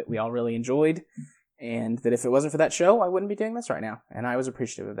show that we all really enjoyed, and that if it wasn't for that show, I wouldn't be doing this right now. And I was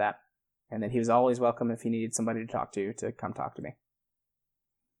appreciative of that. And that he was always welcome if he needed somebody to talk to come talk to me.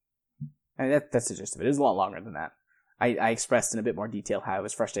 And that's the gist of it. It was a lot longer than that. I expressed in a bit more detail how I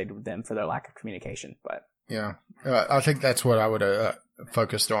was frustrated with them for their lack of communication. But yeah, I think that's what I would have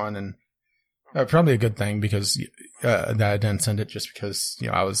focused on, and probably a good thing because that I didn't send it just because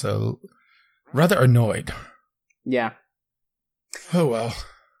I was rather annoyed. Yeah. Oh well.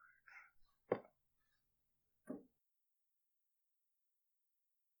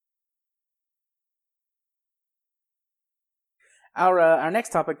 Our next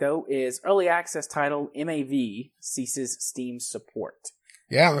topic, though, is early access title MAV ceases Steam support.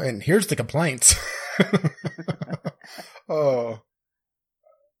 Yeah, and here's the complaints. Oh.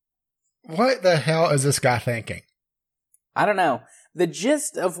 What the hell is this guy thinking? I don't know. The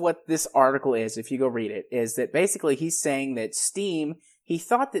gist of what this article is, if you go read it, is that basically he's saying that he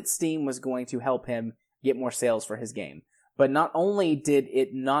thought that Steam was going to help him get more sales for his game. But not only did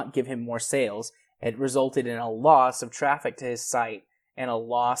it not give him more sales, it resulted in a loss of traffic to his site and a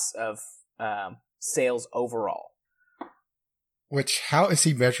loss of sales overall. Which, how is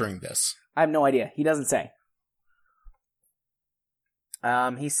he measuring this? I have no idea. He doesn't say.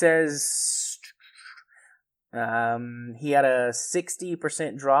 He says he had a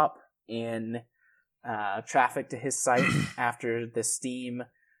 60% drop in traffic to his site after the Steam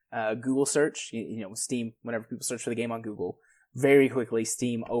Google search. You know, Steam, whenever people search for the game on Google, very quickly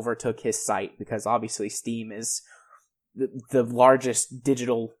Steam overtook his site because obviously Steam is the largest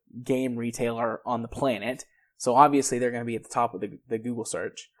digital game retailer on the planet. So obviously they're going to be at the top of the Google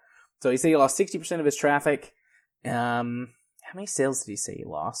search. So he said he lost 60% of his traffic. How many sales did he say he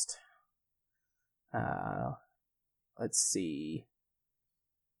lost? Let's see.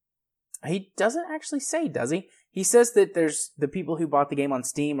 He doesn't actually say, does he? He says that there's the people who bought the game on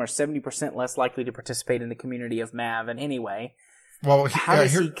Steam are 70% less likely to participate in the community of Mav. And anyway, well, how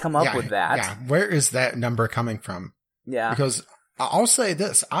does he come up with that? Yeah, where is that number coming from? Yeah. Because I'll say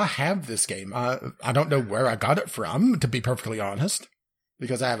this. I have this game. I don't know where I got it from, to be perfectly honest,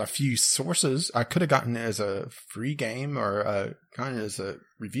 because I have a few sources. I could have gotten it as a free game or kind of as a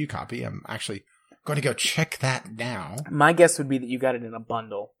review copy. I'm actually going to go check that now. My guess would be that you got it in a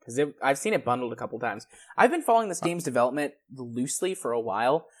bundle, because I've seen it bundled a couple times. I've been following this game's development loosely for a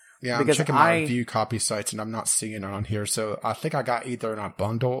while. Yeah, I'm checking my review copy sites, and I'm not seeing it on here. So I think I got either in a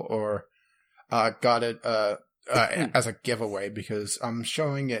bundle or got it as a giveaway, because I'm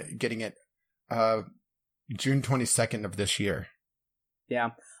showing it, getting it June 22nd of this year.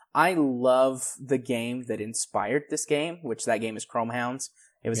 Yeah. I love the game that inspired this game, which that game is Chromehounds.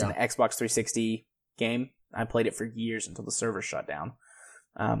 It was an Xbox 360 game. I played it for years until the server shut down.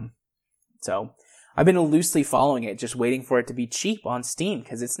 So I've been loosely following it, just waiting for it to be cheap on Steam,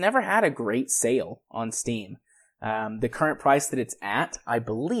 because it's never had a great sale on Steam. The current price that it's at, I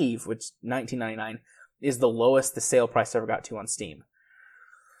believe, which is $19.99, is the lowest the sale price ever got to on Steam.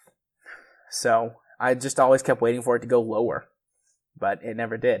 So I just always kept waiting for it to go lower, but it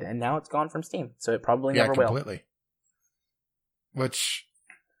never did. And now it's gone from Steam, so it probably never will. Yeah, completely.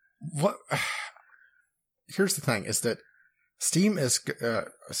 Here's the thing, is that Steam is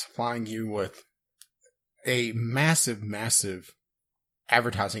supplying you with a massive, massive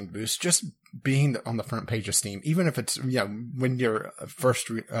advertising boost just being on the front page of Steam, even if it's, when you're first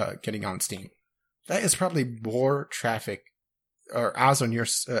getting on Steam. That is probably more traffic or eyes on your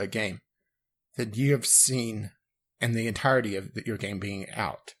game that you have seen in the entirety of your game being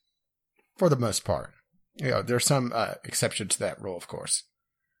out, for the most part. There's some exception to that rule, of course.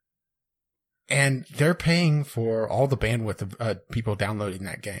 And they're paying for all the bandwidth of people downloading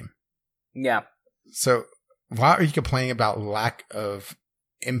that game. Yeah. So why are you complaining about lack of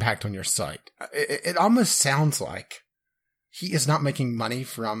impact on your site? It almost sounds like he is not making money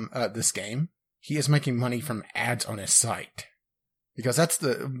from this game. He is making money from ads on his site. Because that's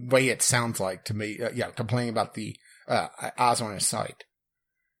the way it sounds like to me. Complaining about the eyes on his site.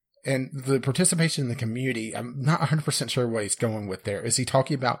 And the participation in the community, I'm not 100% sure what he's going with there. Is he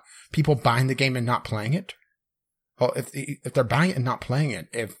talking about people buying the game and not playing it? Well, if they're buying it and not playing it,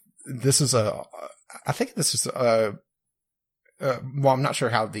 if this is I think this is well, I'm not sure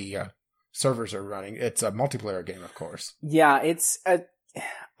how the servers are running. It's a multiplayer game, of course. Yeah, it's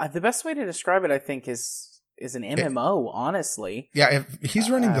the best way to describe it, I think, is an MMO, honestly. Yeah, if he's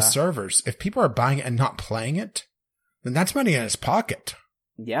running the servers, if people are buying it and not playing it, then that's money in his pocket.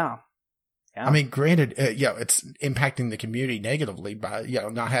 Yeah. I mean, granted, it's impacting the community negatively by,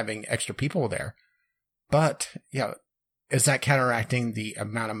 not having extra people there. But, is that counteracting the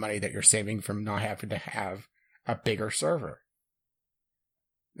amount of money that you're saving from not having to have a bigger server?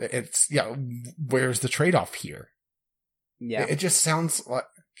 It's, where's the trade-off here? Yeah. It just sounds like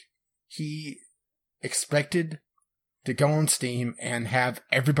he expected to go on Steam and have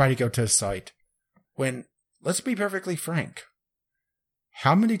everybody go to his site when, let's be perfectly frank,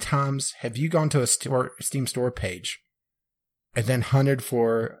 how many times have you gone to a Steam store page and then hunted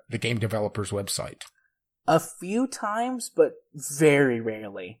for the game developer's website? A few times, but very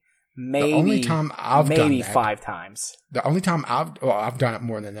rarely. Maybe, the only time I've done that, 5 times. The only time I've done it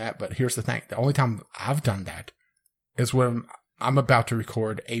more than that, but here's the thing. The only time I've done that is when I'm about to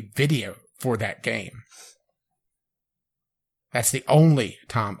record a video for that game. That's the only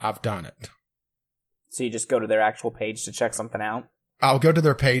time I've done it. So you just go to their actual page to check something out? I'll go to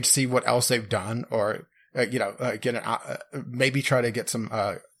their page, see what else they've done, or, get maybe try to get some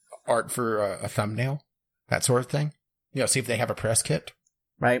art for a thumbnail, that sort of thing. See if they have a press kit.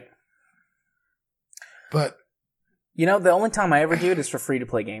 Right. But, the only time I ever do it is for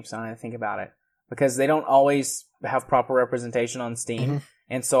free-to-play games, now that I think about it. Because they don't always have proper representation on Steam,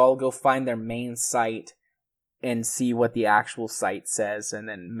 and so I'll go find their main site and see what the actual site says, and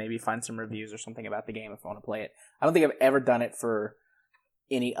then maybe find some reviews or something about the game if I want to play it. I don't think I've ever done it for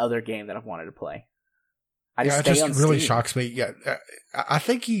any other game that I've wanted to play. It just really shocks me. Yeah, I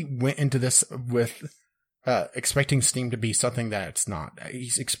think he went into this with expecting Steam to be something that it's not.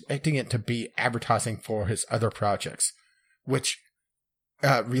 He's expecting it to be advertising for his other projects, which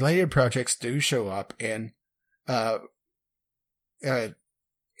related projects do show up, and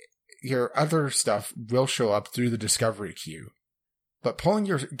your other stuff will show up through the discovery queue. But pulling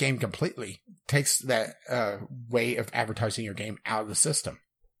your game completely takes that way of advertising your game out of the system.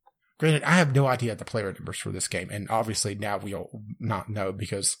 Granted, I have no idea the player numbers for this game, and obviously now we'll not know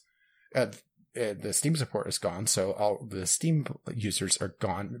because the Steam support is gone, so all the Steam users are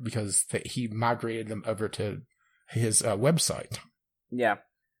gone because he migrated them over to his website. Yeah.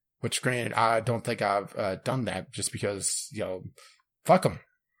 Which, granted, I don't think I've done that just because, fuck them.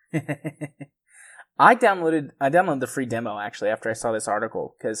 I downloaded the free demo actually after I saw this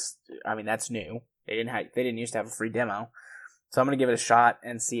article because that's new. They didn't used to have a free demo, so I'm gonna give it a shot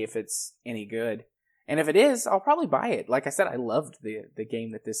and see if it's any good. And if it is, I'll probably buy it. Like I said, I loved the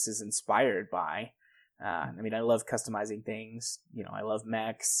game that this is inspired by. I love customizing things. I love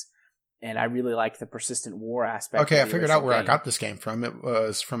mechs, and I really like the persistent war aspect. Okay, I figured out where I got this game from. It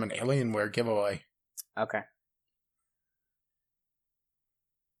was from an Alienware giveaway. Okay.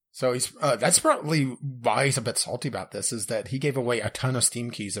 So that's probably why he's a bit salty about this, is that he gave away a ton of Steam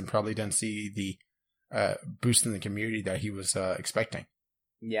keys and probably didn't see the boost in the community that he was expecting.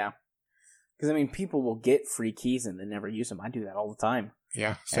 Yeah. Because, people will get free keys and then never use them. I do that all the time.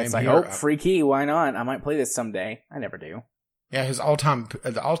 Yeah, same here. It's like, free key, why not? I might play this someday. I never do. Yeah,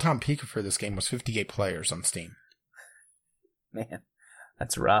 the all-time peak for this game was 58 players on Steam. Man,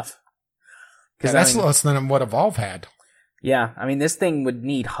 that's rough. Yeah, that's less than what Evolve had. Yeah, this thing would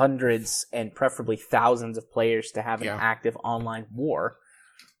need hundreds and preferably thousands of players to have an active online war.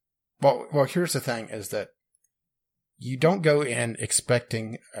 Well, here's the thing, is that you don't go in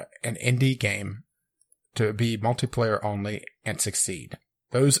expecting an indie game to be multiplayer only and succeed.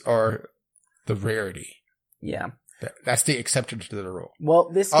 Those are the rarity. Yeah. That's the exception to the rule. Well,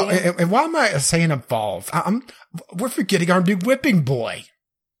 this game... and why am I saying Evolve? We're forgetting our new whipping boy.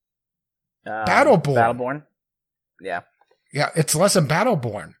 Battleborn? Yeah. Yeah, it's less than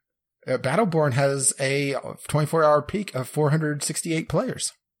Battleborn. Battleborn has a 24-hour peak of 468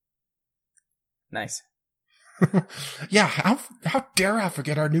 players. Nice. Yeah, how dare I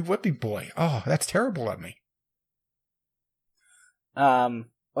forget our new whipping boy? Oh, that's terrible of me. And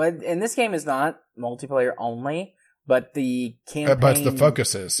this game is not multiplayer only, but the campaign... But the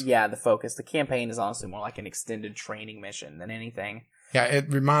focus is. Yeah, the focus. The campaign is honestly more like an extended training mission than anything. Yeah,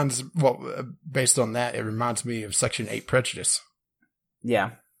 based on that, it reminds me of Section 8 Prejudice.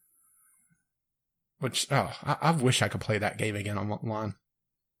 Yeah. Which, I wish I could play that game again online.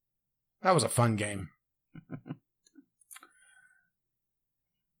 That was a fun game.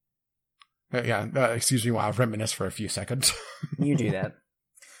 Yeah, excuse me while I reminisce for a few seconds. You do that.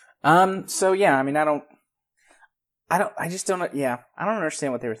 So yeah, I don't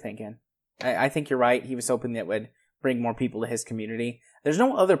understand what they were thinking. I think you're right. He was hoping that would bring more people to his community. There's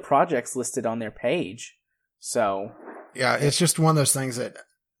no other projects listed on their page, so... Yeah, it's just one of those things that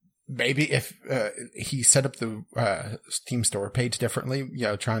maybe if he set up the Steam Store page differently,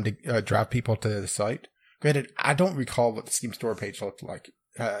 trying to drive people to the site. Granted, I don't recall what the Steam Store page looked like.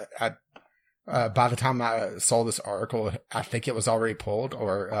 By the time I saw this article, I think it was already pulled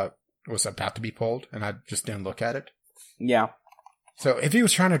or was about to be pulled, and I just didn't look at it. Yeah. So if he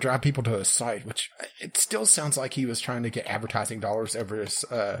was trying to drive people to his site, which it still sounds like he was trying to get advertising dollars over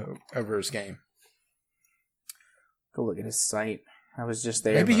his game. Go look at his site. I was just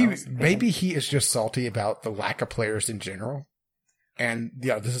there. Maybe he is just salty about the lack of players in general, and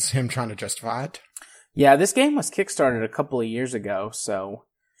this is him trying to justify it. Yeah, this game was kickstarted a couple of years ago, so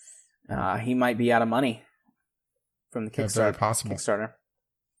he might be out of money from the Kickstarter. Very possible. Kickstarter.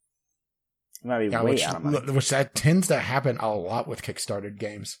 He might be way out of money. Which that tends to happen a lot with Kickstarted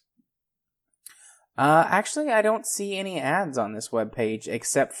games. Actually, I don't see any ads on this webpage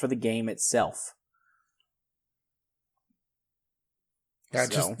except for the game itself. Yeah,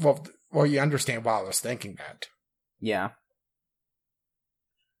 you understand why I was thinking that. Yeah.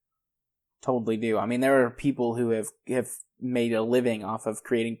 Totally do. There are people who have made a living off of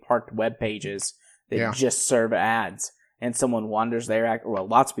creating parked web pages that just serve ads, and someone wanders there. Well,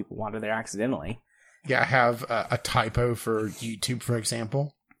 lots of people wander there accidentally. Yeah, have a typo for YouTube, for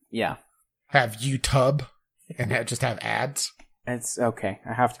example. Yeah. Have YouTube and just have ads. It's okay.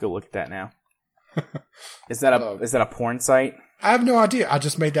 I have to go look at that now. Is that a porn site? I have no idea. I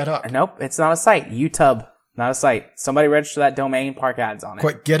just made that up. Nope, it's not a site. YouTube, Not a site. Somebody register that domain, park ads on it.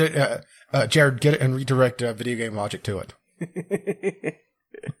 Quick, get it, Jared, get it and redirect Video Game Logic to it.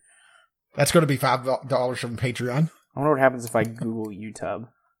 That's going to be $5 from Patreon. I wonder what happens if I Google YouTube.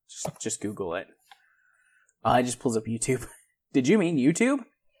 Just Google it. It just pulls up YouTube. Did you mean YouTube?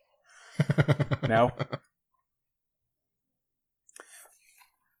 No.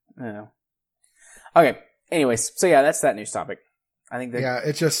 No. Okay. Anyways, so yeah, that's that news topic. I think that. Yeah,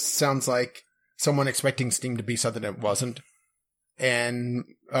 it just sounds like someone expecting Steam to be something it wasn't. And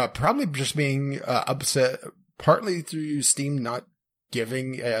probably just being upset partly through Steam not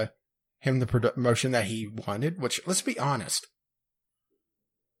giving him the promotion that he wanted, which, let's be honest,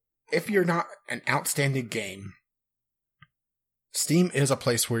 if you're not an outstanding game, Steam is a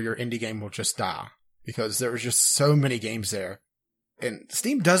place where your indie game will just die, because there's just so many games there. And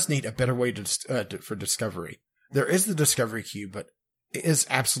Steam does need a better way for discovery. There is the discovery queue, but it is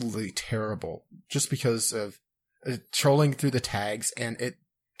absolutely terrible just because of trolling through the tags, and it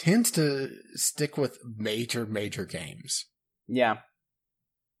tends to stick with major games. Yeah.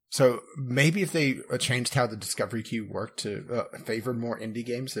 So maybe if they changed how the discovery queue worked to favor more indie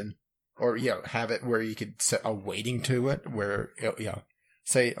games, or have it where you could set a weighting to it, where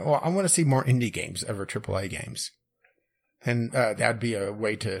say, oh, I want to see more indie games over AAA games, and that'd be a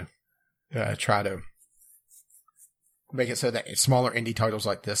way to try to make it so that smaller indie titles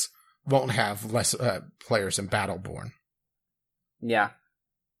like this won't have less players in Battleborn. Yeah.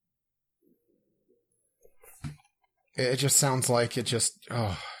 It just sounds like it just.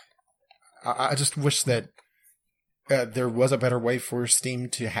 I just wish that there was a better way for Steam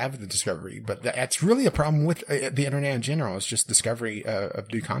to have the discovery, but that's really a problem with the internet in general. It's just discovery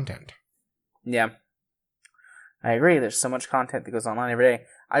of new content. Yeah. I agree. There's so much content that goes online every day.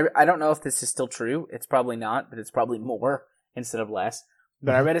 I don't know if this is still true. It's probably not, but it's probably more instead of less.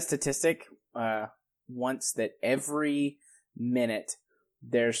 But I read a statistic once that every minute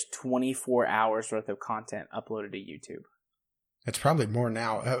there's 24 hours worth of content uploaded to YouTube. It's probably more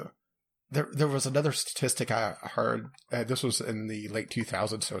now. There was another statistic I heard. This was in the late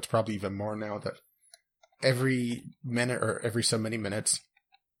 2000s, so it's probably even more now, that every minute or every so many minutes,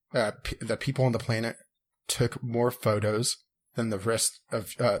 the people on the planet took more photos than the rest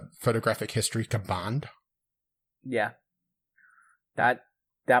of photographic history combined. Yeah. That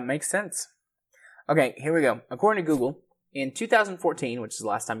makes sense. Okay, here we go. According to Google, in 2014, which is the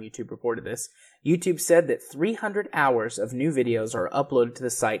last time YouTube reported this, YouTube said that 300 hours of new videos are uploaded to the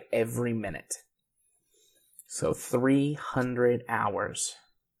site every minute. So 300 hours.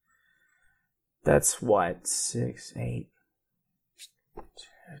 That's what? 6, 8,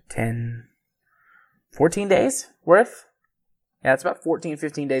 10, 14 days worth? Yeah, it's about 14,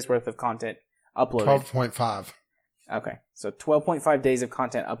 15 days worth of content uploaded. 12.5. Okay, so 12.5 days of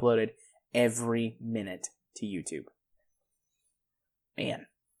content uploaded every minute to YouTube. Man,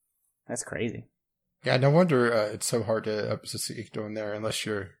 that's crazy. Yeah, no wonder it's so hard to succeed doing there unless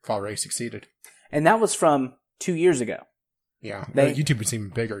you've already succeeded. And that was from 2 years ago. Yeah, YouTube is even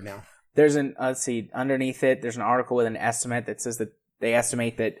bigger now. There's let's see, underneath it, there's an article with an estimate that says that they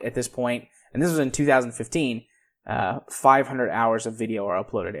estimate that at this point, and this was in 2015, 500 hours of video are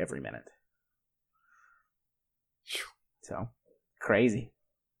uploaded every minute. So, crazy.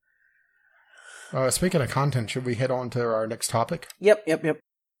 Speaking of content, should we head on to our next topic? Yep.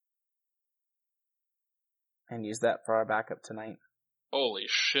 And use that for our backup tonight. Holy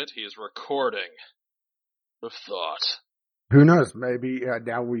shit, he is recording. Who'd have thought? Who knows? Maybe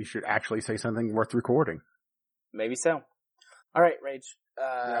now we should actually say something worth recording. Maybe so. All right, Rage.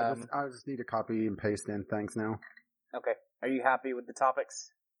 I just need to copy and paste in things now. Okay. Are you happy with the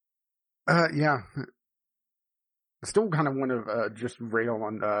topics? Yeah. I still kind of want to just rail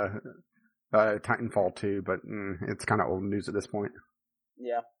on Titanfall 2, but it's kind of old news at this point.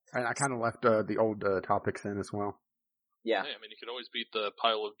 Yeah. And I kind of left the old topics in as well. Yeah. Hey, I mean, you can always beat the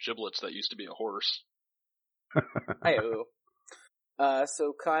pile of giblets that used to be a horse. Hi-oh.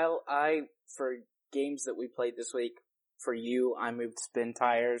 So Kyle, for games that we played this week, for you, I moved Spin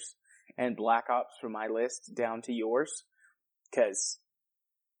Tires and Black Ops from my list down to yours, because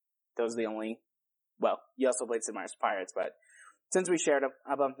those are the only, well, you also played Sid Meier's Pirates, but since we shared them,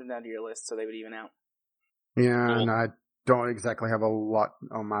 I bumped them down to your list so they would even out. Yeah, Cool. and I don't exactly have a lot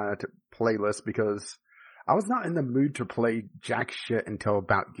on my playlist because I was not in the mood to play jack shit until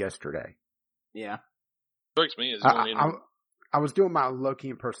about yesterday. Yeah. Strikes me as I was doing my Loki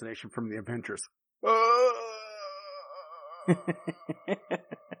impersonation from the Avengers.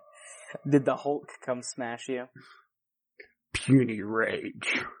 Did the Hulk come smash you? Puny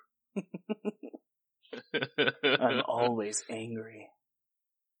rage. I'm always angry.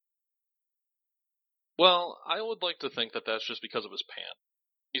 Well, I would like to think that that's just because of his pant.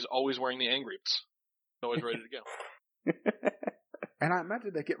 He's always wearing the angry boots. Always ready to go. And I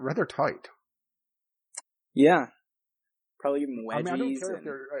imagine they get rather tight. Yeah. Probably even wedgies. I mean, I don't care if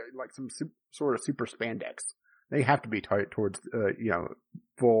they're like some sort of super spandex. They have to be tight towards,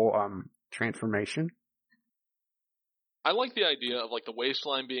 full transformation. I like the idea of like the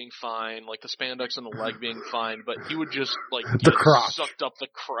waistline being fine, like the spandex and the leg being fine, but he would just like The crotch. sucked up the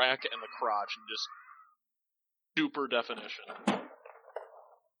crack and the crotch and just super definition.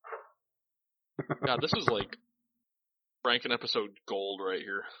 God, this is like Franken episode gold right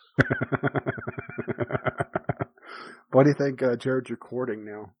here. What do you think Jared's recording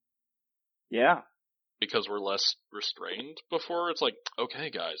now? Yeah. Because we're less restrained before. It's like, okay,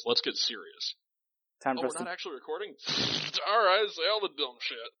 guys, let's get serious. Time Oh, for we're us not to... actually recording? Alright, say all the dumb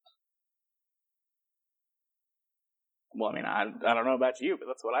shit. Well, I mean, I don't know about you, but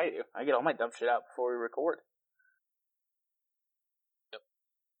that's what I do. I get all my dumb shit out before we record.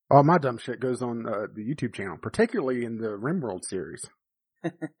 All my dumb shit goes on the YouTube channel, particularly in the RimWorld series.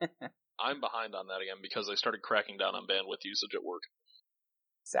 I'm behind on that again because they started cracking down on bandwidth usage at work.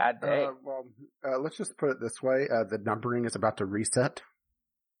 Sad day. Let's just put it this way. The numbering is about to reset.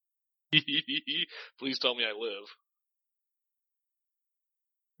 Please tell me I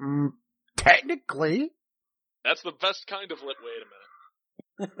live. Technically. That's the best kind of lit. Wait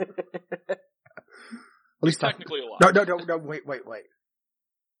a minute. At least Technically alive. No, wait.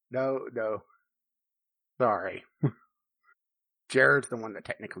 No. Sorry. Jared's the one that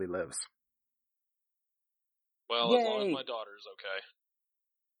technically lives. Well, as long as my daughter is okay.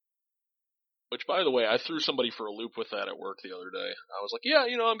 Which, by the way, I threw somebody for a loop with that at work the other day. I was like, yeah,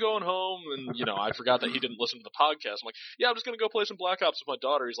 I'm going home, and, I forgot that he didn't listen to the podcast. I'm like, yeah, I'm just gonna go play some Black Ops with my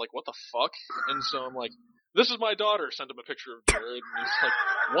daughter. He's like, what the fuck? And so I'm like, this is my daughter. Sent him a picture of Jared, and he's like,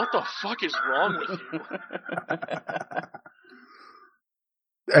 what the fuck is wrong with you?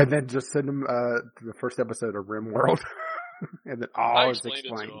 And then just send him the first episode of RimWorld. And then all is explained it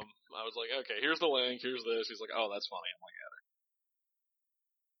to him. I was like, okay, here's the link, here's this. He's like, oh, that's funny. I'm like,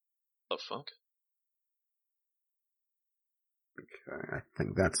 the fuck? Okay, I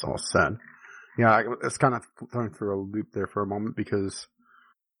think that's all said. Yeah, it's kind of thrown through a loop there for a moment because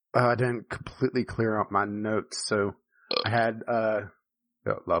I didn't completely clear out my notes. So I had,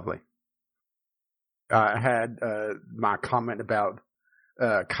 lovely. I had my comment about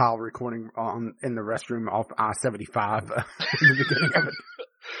Kyle recording in the restroom off I-75 in the beginning of it.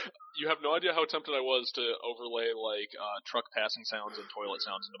 You have no idea how tempted I was to overlay like truck passing sounds and toilet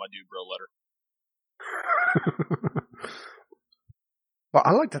sounds into my Dude Bro letter. Well,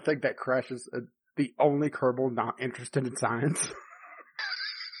 I like to think that Crash is the only Kerbal not interested in science.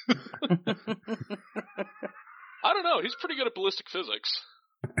 I don't know. He's pretty good at ballistic physics.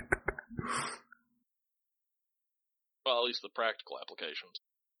 Well, at least the practical applications.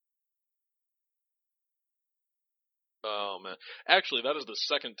 Oh, man. Actually, that is the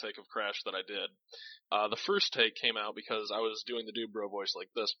second take of Crash that I did. The first take came out because I was doing the Dude Bro voice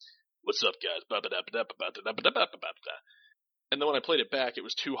like this. What's up, guys? And then when I played it back, it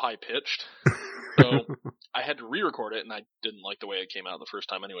was too high-pitched. So I had to re-record it, and I didn't like the way it came out the first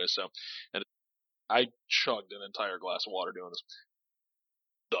time anyway, so... And I chugged an entire glass of water doing this.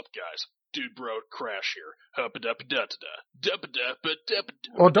 What's up, guys? Dude Bro, Crash here.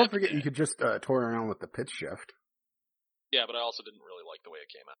 Well, don't forget you could just toy around with the pitch shift. Yeah, but I also didn't really like the way it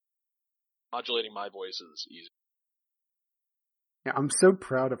came out. Modulating my voice is easy. Yeah, I'm so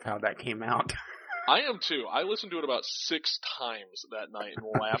proud of how that came out. I am too. I listened to it about 6 times that night and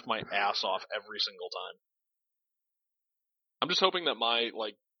laughed my ass off every single time. I'm just hoping that my,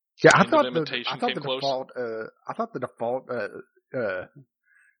 I thought the default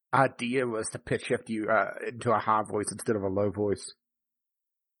idea was to pitch shift you into a high voice instead of a low voice.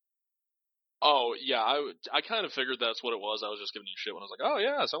 Oh, yeah, I kind of figured that's what it was. I was just giving you shit when I was like, oh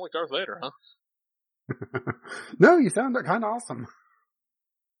yeah, I sound like Darth Vader, huh? No, you sound kind of awesome.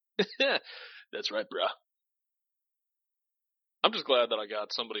 That's right, bruh. I'm just glad that I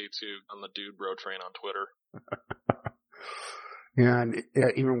got somebody on the Dude Bro train on Twitter. Yeah, and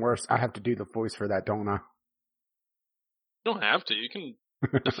even worse, I have to do the voice for that, don't I? You don't have to. You can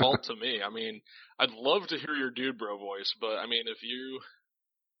default to me. I mean, I'd love to hear your Dude Bro voice, but I mean, if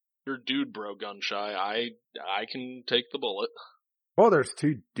you're Dude Bro gun shy, I can take the bullet. Well, there's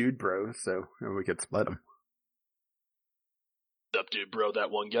 2 Dude Bros, so we could split them. Sup, Dude Bro,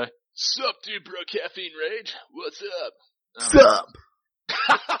 that one guy? Sup, Dude Bro, Caffeine Rage? What's up? Sup?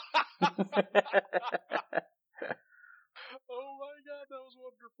 Oh my god, that was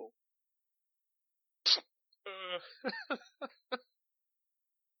wonderful.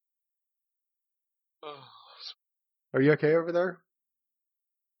 Are you okay over there?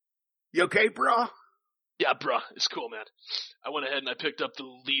 You okay, bro? Yeah, bruh, it's cool, man. I went ahead and I picked up the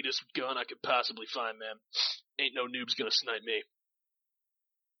leadest gun I could possibly find, man. Ain't no noob's gonna snipe me.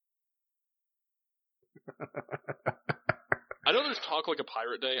 I know there's Talk Like a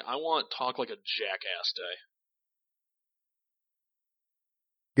Pirate Day. I want Talk Like a Jackass Day.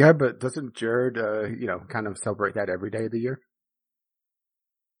 Yeah, but doesn't Jared, kind of celebrate that every day of the year?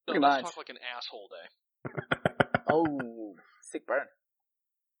 No, Pretty let's much. talk like an asshole day. Oh, sick burn.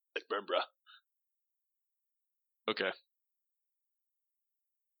 Like burn, bruh. Okay.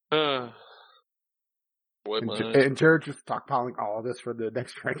 What am I- And Jared just stockpiling all of this for the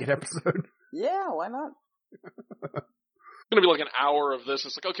next Dragon episode. Yeah, why not? It's gonna be like an hour of this.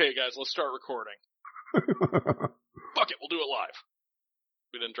 It's like, okay, guys, let's start recording. Fuck it, we'll do it live.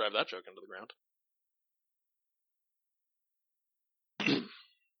 We didn't drive that joke into the ground.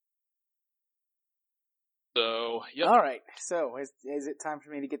 So, yep. All right. So, is it time for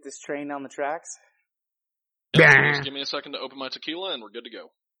me to get this train on the tracks? Yeah, just give me a second to open my tequila and we're good to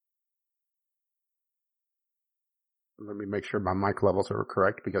go. Let me make sure my mic levels are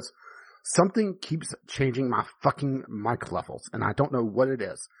correct because something keeps changing my fucking mic levels and I don't know what it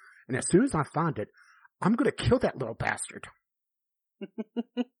is. And as soon as I find it, I'm going to kill that little bastard.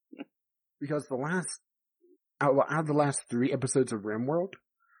 Because out of the last 3 episodes of RimWorld,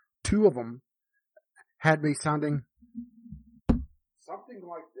 2 of them had me sounding something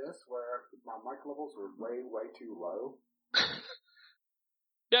like this where my mic levels were way, way too low.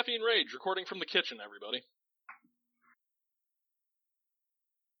 Caffeine Rage, recording from the kitchen, everybody.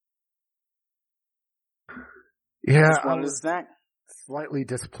 Yeah, Just I wanted a was snack. slightly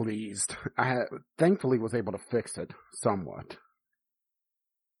displeased. I thankfully was able to fix it somewhat.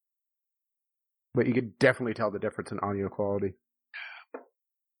 But you could definitely tell the difference in audio quality.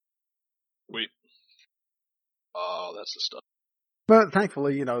 Wait. Oh, that's the stuff. But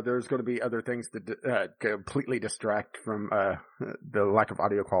thankfully, there's going to be other things that completely distract from the lack of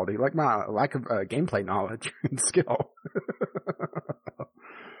audio quality, like my lack of gameplay knowledge and skill.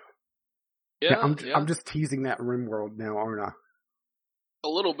 Yeah, I'm just teasing that RimWorld now, aren't I? A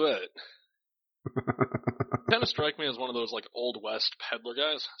little bit. Kind of strike me as one of those like old west peddler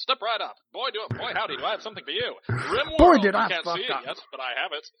guys. Step right up, boy howdy, do I have something for you? RimWorld. Boy, did I you can't fuck see it up. yet, but I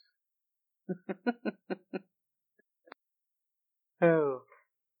have it. Oh.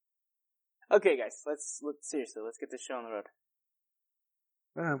 Okay, guys. Let's seriously. Let's get this show on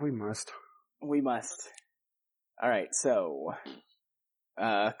the road. We must. We must. All right. So,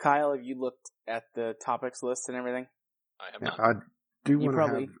 Kyle, have you looked at the topics list and everything? I have Yeah, not. I do You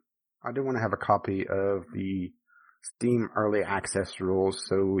want to have a copy of the Steam Early Access rules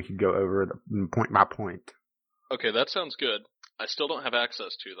so we can go over the point by point. Okay, that sounds good. I still don't have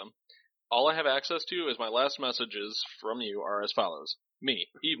access to them. All I have access to is my last messages from you are as follows. Me,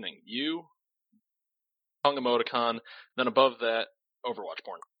 evening, you, tongue emoticon, then above that, Overwatch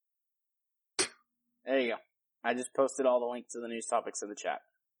porn. There you go. I just posted all the links to the news topics in the chat.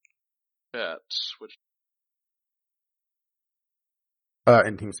 Which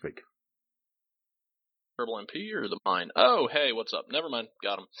In TeamSpeak. Purple MP or the mine? Oh, hey, what's up? Never mind.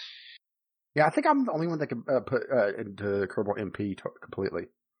 Got him. Yeah, I think I'm the only one that can put into Kerbal MP completely.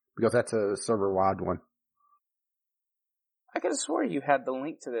 Because that's a server-wide one. I could have swore you had the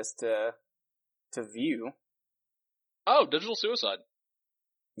link to this to view. Oh, Digital Suicide.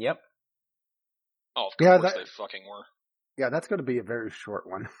 Yep. Oh, of Yeah, course they fucking were. Yeah, that's going to be a very short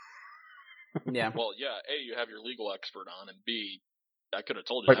one. Yeah. Well, yeah, A, you have your legal expert on, and B, I could have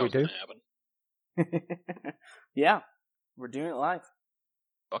told you Wait, that we was do? going to happen. Yeah. We're doing it live.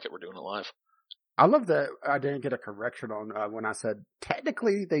 Fuck it, we're doing it live. I love that I didn't get a correction on when I said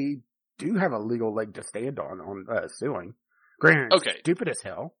technically they do have a legal leg to stand on suing. Granted, Okay. stupid as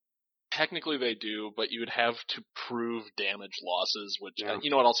hell. Technically they do, but you would have to prove damage losses, which, Yeah. you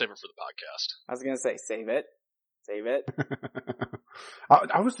know what, I'll save it for the podcast. I was gonna say, save it. Save it.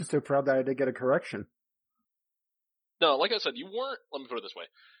 I was just so proud that I did get a correction. No, like I said, you weren't, let me put it this way,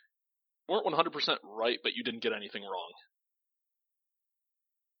 you weren't 100% right, but you didn't get anything wrong.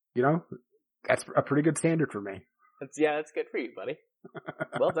 That's a pretty good standard for me. That's good for you, buddy.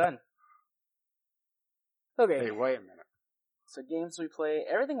 Well done. Okay. Hey, wait a minute. So games we play,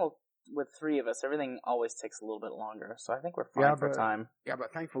 with 3 of us, everything always takes a little bit longer. So I think we're fine for time. Yeah,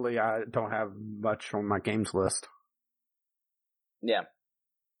 but thankfully I don't have much on my games list. Yeah.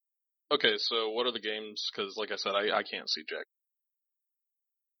 Okay, so what are the games? Because, like I said, I can't see Jack.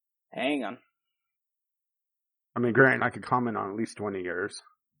 Hang on. I mean, granted, I could comment on at least 20 years.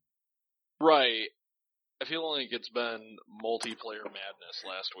 Right. I feel like it's been multiplayer madness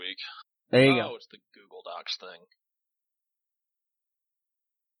last week. There you go. Oh, it's the Google Docs thing.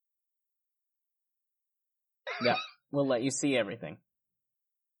 Yeah, we'll let you see everything.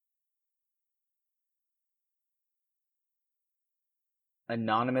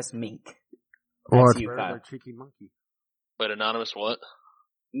 Anonymous Mink. Well, That's it's you, better Kyle. than Cheeky Monkey. Wait, anonymous what?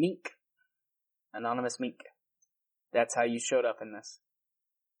 Mink. Anonymous Mink. That's how you showed up in this.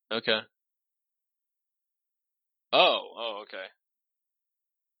 Okay. Oh, okay.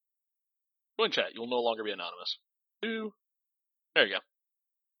 Go in chat. You'll no longer be anonymous. Ooh. There you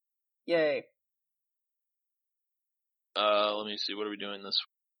Yay. go. Let me see. What are we doing this?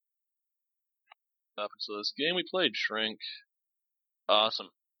 Topics of this game we played. Shrink. Awesome.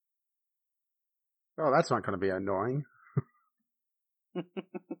 Oh, that's not going to be annoying.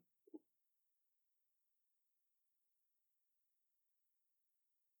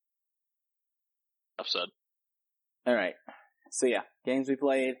 Enough said. Alright. So yeah, games we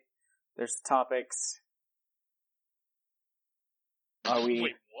played. There's topics. Are we...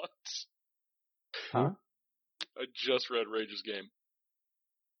 Wait, what? Huh? I just read Rage's game.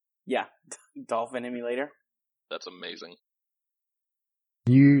 Yeah. Dolphin Emulator. That's amazing.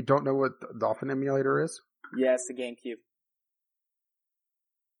 You don't know what Dolphin Emulator is? Yeah, it's the GameCube.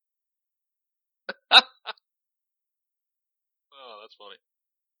 Oh, that's funny.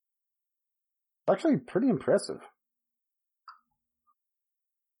 Actually, pretty impressive.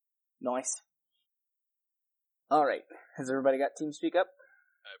 Nice. Alright. Has everybody got TeamSpeak up?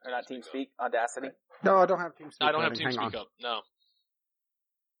 Or not TeamSpeak, Audacity? No, I don't have TeamSpeak. I don't have running. Hang TeamSpeak on. up. No.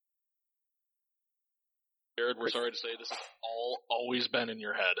 Jared, we're sorry to say this has always been in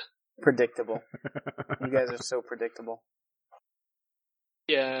your head. Predictable. You guys are so predictable.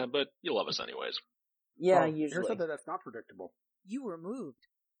 Yeah, but you love us anyways. Yeah, Oh, usually. Here's something that's not predictable. You were moved.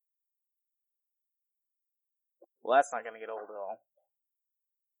 Well, that's not gonna get old at all.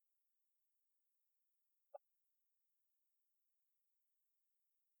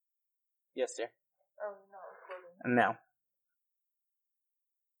 Yes, dear. Oh, you're not recording. No.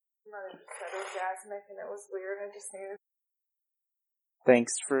 Mother just said orgasmic and it was weird. I just needed.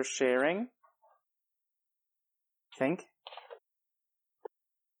 Thanks for sharing. Think?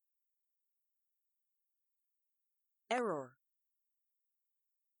 Error.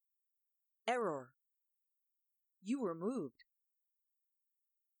 Error. You were moved.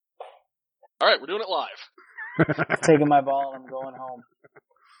 Alright, we're doing it live. Taking my ball and I'm going home.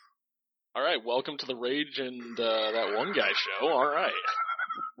 Alright, welcome to the Rage and that one guy show. Alright.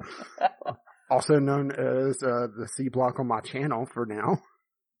 Also known as the C block on my channel for now.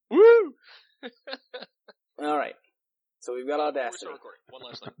 Woo! Alright. So we've got Before we Audacity. start recording, one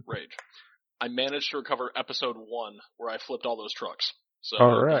last thing. Rage. I managed to recover episode 1 where I flipped all those trucks. So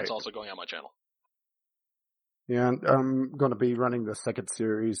Alright. that's also going on my channel. Yeah, and I'm going to be running the second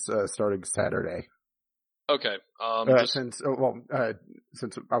series starting Saturday. Okay. Since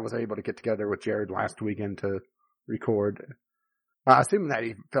I was able to get together with Jared last weekend to record. I assume that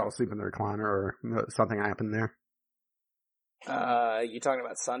he fell asleep in the recliner or something happened there. You talking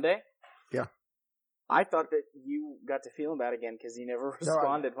about Sunday? Yeah. I thought that you got to feeling bad again because you never No,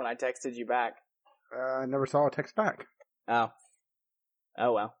 responded when I texted you back. I never saw a text back. Oh.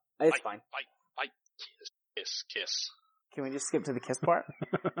 Oh well. It's Bite, fine. Bite. Kiss. Can we just skip to the kiss part?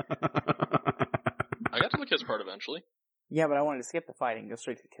 I got to the kiss part eventually. Yeah, but I wanted to skip the fighting, go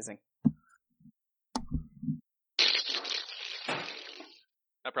straight to the kissing.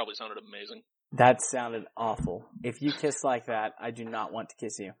 That probably sounded amazing. That sounded awful. If you kiss like that, I do not want to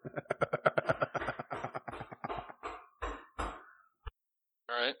kiss you.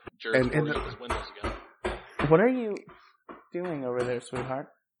 Alright, Jared's And boarding up his windows again. What are you doing over there, sweetheart?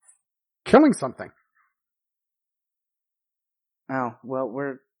 Killing something. Oh, well,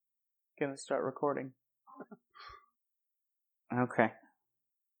 we're gonna start recording. Okay.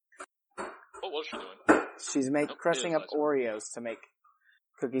 What was she doing? She's Nope, crushing it up is ice Oreos to make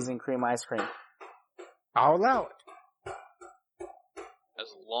cookies and cream ice cream. I'll allow it. As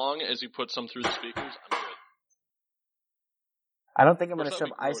long as you put some through the speakers, I'm good. I don't think I'm Of gonna course, shove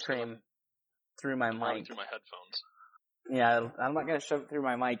that'd be ice gross, cream through my Running mic. through my headphones. Yeah, I'm not gonna shove it through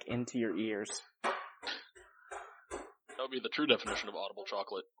my mic into your ears. That would be the true definition of audible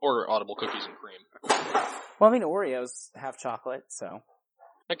chocolate. Or audible cookies and cream. Well, I mean, Oreos have chocolate, so.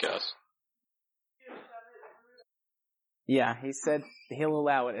 I guess. Yeah, he said he'll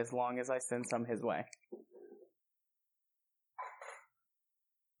allow it as long as I send some his way.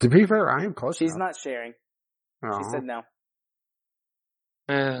 To be fair, I am close. She's enough. not sharing. She Aw. said no.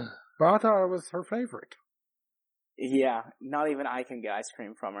 But I thought it was her favorite. Yeah, not even I can get ice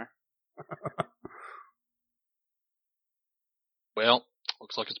cream from her. Well,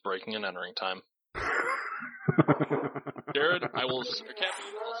 looks like it's breaking and entering time. Jared, Caffeine, I'll see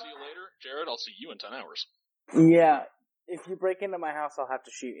you later. Jared, I'll see you in 10 hours. Yeah, if you break into my house, I'll have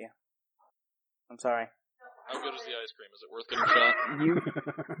to shoot you. I'm sorry. How good is the ice cream? Is it worth getting shot?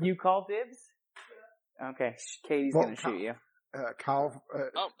 You call dibs? Okay, Katie's Well, gonna shoot you. Kyle,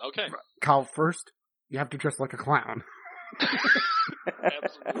 Oh, okay. Kyle, first, you have to dress like a clown.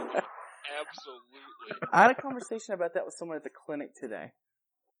 Absolutely. Absolutely. I had a conversation about that with someone at the clinic today.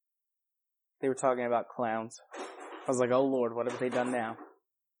 They were talking about clowns. I was like, oh Lord, what have they done now?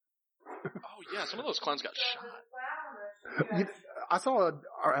 Oh, yeah, some of those clowns got shot. I saw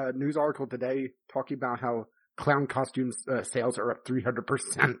a news article today talking about how clown costumes sales are up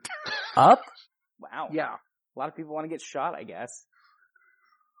 300%. Up? Wow. Yeah. A lot of people want to get shot, I guess.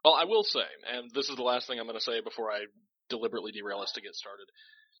 Well, I will say, and this is the last thing I'm going to say before I deliberately derail us to get started.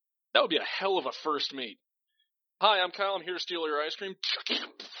 That would be a hell of a first meet. Hi, I'm Kyle. I'm here to steal your ice cream.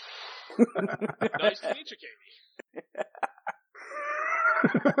 Nice to meet you, Katie.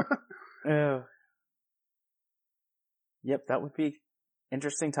 Oh. Yep, that would be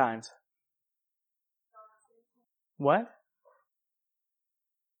interesting times. What?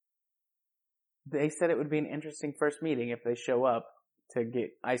 They said it would be an interesting first meeting if they show up to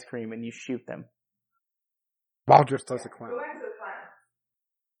get ice cream and you shoot them. While dressed as a clown.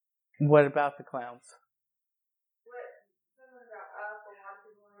 What about the clowns?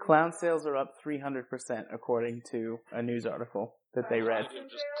 Clown sales are up 300% according to a news article that they read. The idea of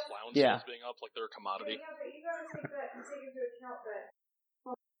just clown Yeah. sales being up like they're a commodity.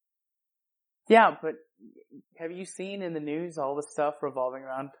 Yeah, but have you seen in the news all the stuff revolving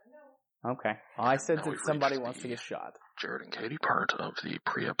around? Okay. Well, I said that somebody wants to get shot. Jared and Katie part of the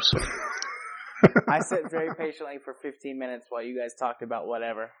pre-episode. I sat very patiently for 15 minutes while you guys talked about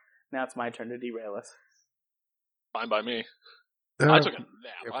whatever. Now it's my turn to derail us. Fine by me. I took a nap.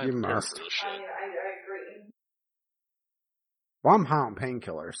 If I'm you prepared must. for this shit. I agree. Well, I'm high on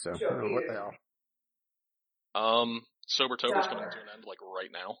painkillers, so what the hell. Sobertober's coming to an end, like,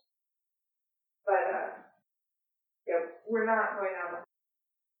 right now. But, yeah, we're not going out.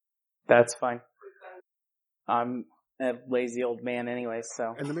 That's fine. I'm a lazy old man anyway,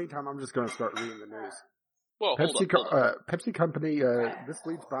 so. In the meantime, I'm just going to start reading the news. Well, hold up. Pepsi Company, this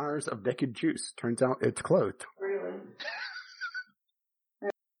leads buyers of Naked Juice. Turns out it's clothed. Really?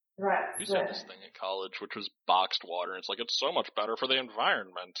 Right. We used to have this thing in college, which was boxed water, and it's like, it's so much better for the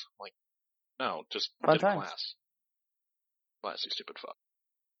environment. Like, no, just Fun get a times. glass. Glass, you stupid fuck.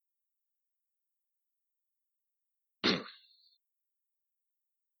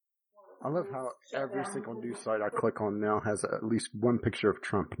 I love how every single news site I click on now has at least one picture of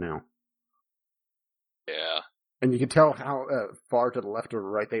Trump now. Yeah. And you can tell how far to the left or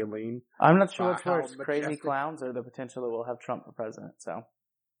right they lean. I'm not sure what's How worse, crazy majestic- clowns or the potential that we'll have Trump for president, so.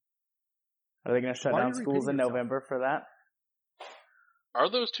 Are they going to shut Why are down you schools in repeating yourself? November for that? Are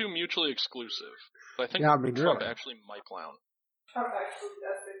those two mutually exclusive? I think Yeah, I mean, Trump really. actually might clown. Trump actually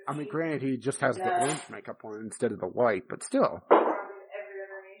does it. I mean, granted, he just has the Yeah. orange makeup on instead of the white, but still. Every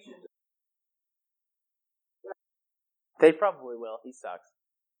other nation. They probably will. He sucks.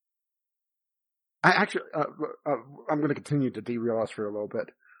 I actually, I'm going to continue to derail us for a little bit.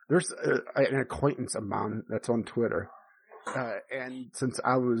 There's an acquaintance of mine that's on Twitter. And since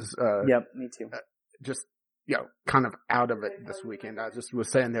I was, Yep, me too. just, kind of out of it this weekend, I just was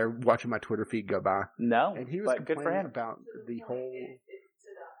sitting there watching my Twitter feed go by. No, And he was but good for complaining him. about the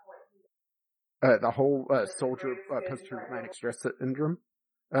whole soldier post-traumatic stress syndrome,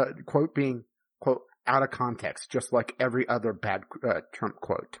 quote being, quote, out of context, just like every other bad Trump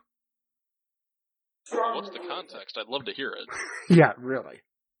quote. Well, what's the context? I'd love to hear it. Yeah, really.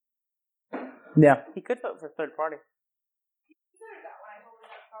 Yeah, he could vote for third party.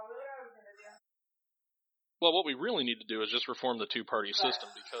 Well, what we really need to do is just reform the two-party system,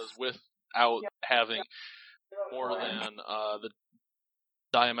 because without having more than the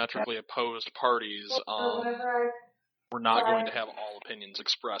diametrically opposed parties, we're not going to have all opinions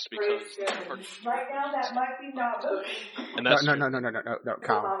expressed, because the two-party Right now, that might be not voting. and that's No,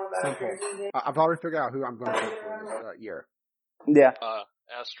 Kyle. Simple. I've already figured out who I'm going to vote for this year. Yeah, that'll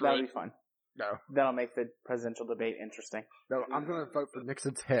asteroid. be fun. No, That'll make the presidential debate interesting. I'm going to vote for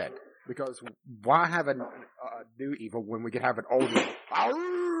Nixon's head. Because why have a new evil when we can have an old evil?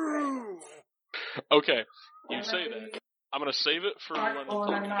 Arrgh! Okay, you say that. I'm going to save it for when the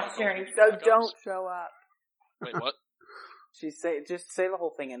I'm not sharing, comes. so don't show up. Wait, what? Just say the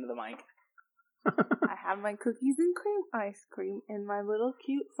whole thing into the mic. I have my cookies and cream ice cream in my little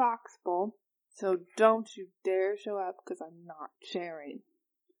cute fox bowl, so don't you dare show up because I'm not sharing.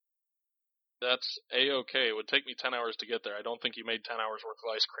 That's A-okay. It would take me 10 hours to get there. I don't think you made 10 hours worth of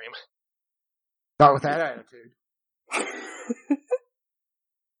ice cream. Not with that attitude.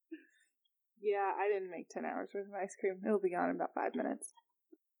 Yeah, I didn't make 10 hours worth of ice cream. It'll be gone in about 5 minutes.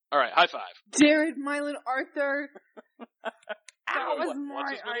 All right, high five. Jared, Mylan, Arthur. That was What's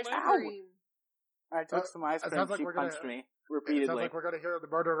my his middle ice name? cream. I took some ice it cream. sounds like She we're gonna- punched me It repeatedly. sounds like we're going to hear the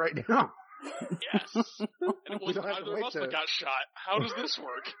murder right now. Yes. And it We wasn't don't have to either of wait us that to- got shot. How does this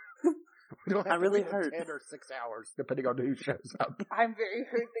work? We don't have I really to wait hurt. 10 or 6 hours, depending on who shows up. I'm very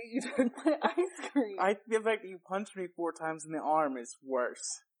hurt that you took my ice cream. The fact that you punched me 4 times in the arm is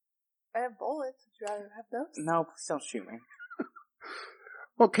worse. I have bullets. Would you rather have those? No, please don't shoot me.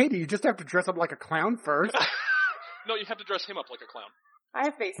 Well, Katie, you just have to dress up like a clown first. No, you have to dress him up like a clown. I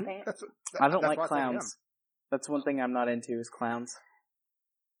have face paint. I don't that's like why I said him. clowns. That's one thing I'm not into is clowns.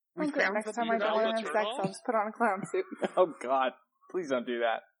 We Okay, found next that time you I don't know want to have sex, I'll just put on a clown suit. Oh God, please don't do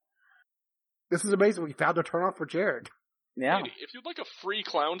that. This is amazing. We found a turnoff for Jared. Yeah. Katie, if you'd like a free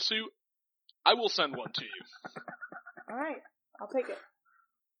clown suit, I will send one to you. Alright, I'll take it.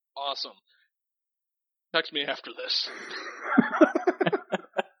 Awesome. Text me after this.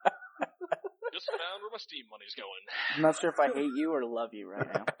 Just found where my Steam money's going. I'm not sure if I hate you or love you right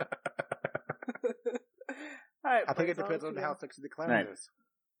now. Alright, I think it boys, I'll depends let on you how go. sexy the clown Right. is.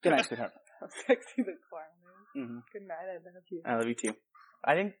 Good night, sweetheart. How sexy the clown is. Mm-hmm. Good night, I love you. I love you too.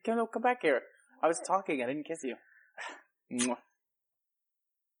 I didn't come back here. I was talking. I didn't kiss you. Mwah.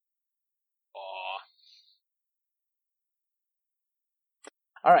 Aw.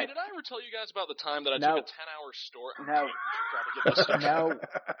 All Hey, right. did I ever tell you guys about the time that I No. took a 10-hour store? No. We should probably get this stuff.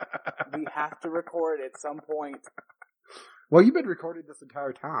 No, we have to record at some point. Well, you've been recording this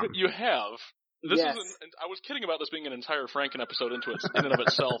entire time. You have. This Yes. is and I was kidding about this being an entire Franken episode in and of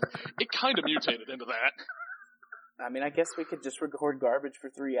itself. It kind of mutated into that. I mean, I guess we could just record garbage for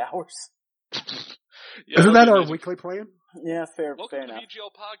 3 hours. Yeah, Isn't that that'd be our amazing. weekly plan? Yeah, fair Welcome to the enough.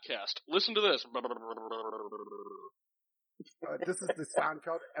 VGL podcast. Listen to this. This is the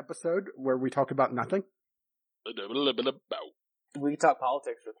Seinfeld episode where we talk about nothing. We could talk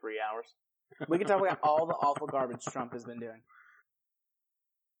politics for 3 hours. We could talk about all the awful garbage Trump has been doing.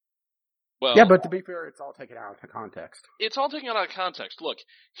 Well, Yeah, but to be fair, it's all taken out of context. it's all taken out of context. Look,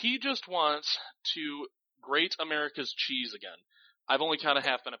 he just wants to grate America's cheese again. I've only kind of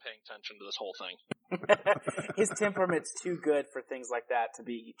half been paying attention to this whole thing. His temperament's too good for things like that to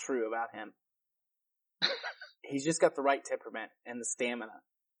be true about him. He's just got the right temperament and the stamina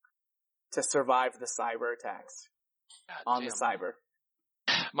to survive the cyber attacks God on damn. the cyber.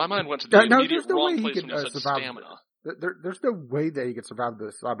 My mind went to the No, immediate there's no way wrong he place could, when you said survive stamina. There's no way that he could survive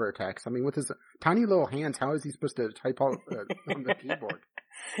the cyber attacks. I mean, with his tiny little hands, how is he supposed to type on the keyboard?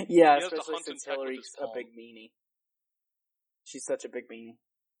 Yeah, He has to especially hunt and since peck with Hillary's his a palm. big meanie. She's such a big meanie.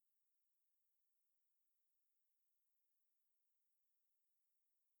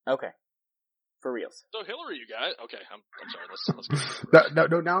 Okay. For reals. So Hillary, you guys. Okay, I'm sorry. Let's go.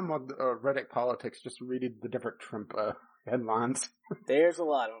 No, now I'm on Reddit politics, just reading the different Trump headlines. There's a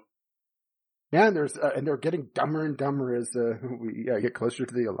lot of them. Yeah, and they're getting dumber and dumber as we get closer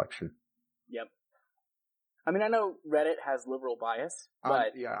to the election. Yep. I mean, I know Reddit has liberal bias,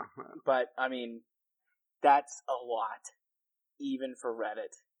 but Yeah, but I mean, that's a lot, even for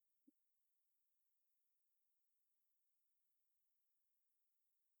Reddit.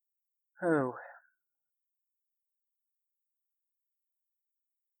 Oh.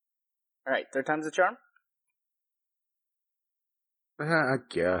 All right, third time's a charm. I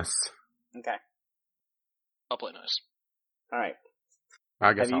guess. Okay. I'll play nice. All right.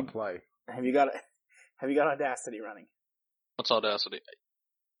 I guess Have I'll you- play. Have you got Audacity running? What's Audacity?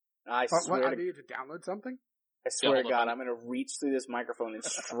 I What, swear I to need to download something? swear hold to on, God, hold on. I'm gonna reach through this microphone and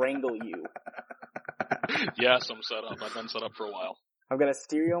strangle you. Yes, I'm set up. I've been set up for a while. I've got a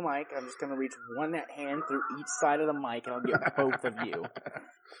stereo mic. I'm just gonna reach one hand through each side of the mic, and I'll get both of you.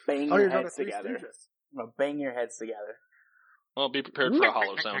 Bang Oh, your you're doing a heads Three together. Stooges. I'm gonna bang your heads together. Well, be prepared for a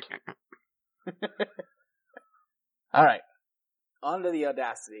hollow sound. All right. On to the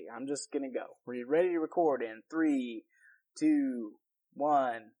Audacity. I'm just gonna go. Are you ready to record in 3, 2,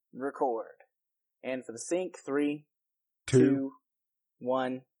 1, record. And for the sync, 3, 2,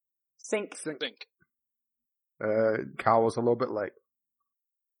 1, sync. Think. Kyle was a little bit late.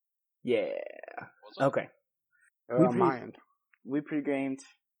 Yeah. Was it? Okay. On my end. We pre-gamed.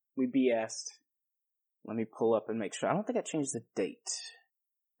 We BS'd. Let me pull up and make sure. I don't think I changed the date.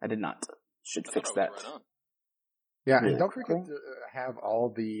 I did not. Should I fix thought I that. was right on. Yeah, Yeah. and don't forget to have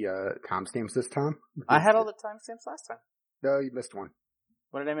all the timestamps this time. I had all the timestamps last time. No, you missed one.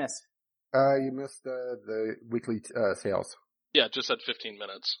 What did I miss? You missed the weekly sales. Yeah, it just said 15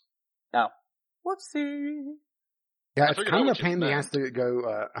 minutes. Oh. Whoopsie. Yeah, I it's figured kind out of what a pain in you the meant. ass to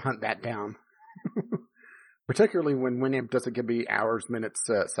go hunt that down. Particularly when Winamp doesn't give me hours, minutes,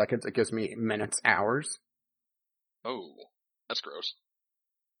 seconds. It gives me minutes, hours. Oh, that's gross.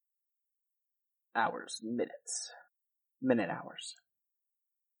 Hours, minutes. Minute hours.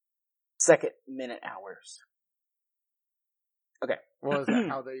 Second, minute hours. Okay. Well, is that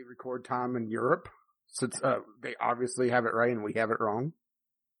how they record time in Europe? Since they obviously have it right and we have it wrong.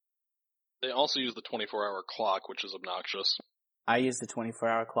 They also use the 24-hour clock, which is obnoxious. I use the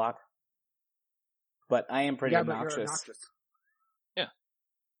 24-hour clock. But I am pretty But you're obnoxious. Yeah.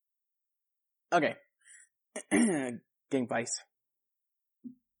 Okay. Game face.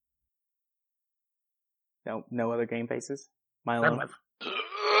 No other game faces? My alone? There you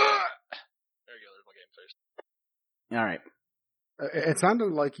go, there's my game face. Alright. It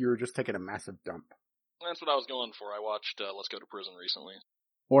sounded like you were just taking a massive dump. That's what I was going for. I watched Let's Go to Prison recently.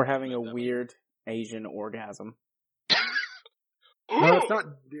 Or having a weird Asian orgasm. No, it's not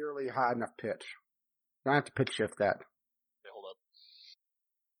nearly high enough pitch. I have to pitch shift that. Okay, hold up.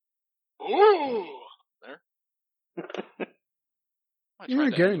 Ooh! There?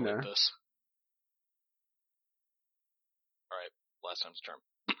 You're getting there. This. Alright, last time's charm.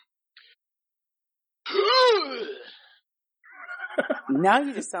 Now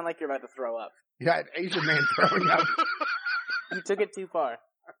you just sound like you're about to throw up. Yeah, an Asian man throwing up. You took it too far.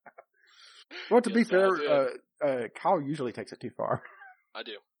 Well, to be Yes, I fair, Kyle usually takes it too far. I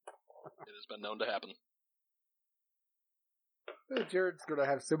do. It has been known to happen. Jared's gonna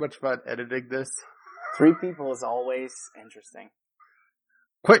have so much fun editing this. 3 people is always interesting.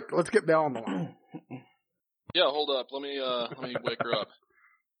 Quick, let's get Belle on the line. Yeah, hold up. Let me wake her up.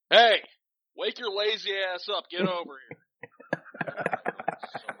 Hey! Wake your lazy ass up. Get over here.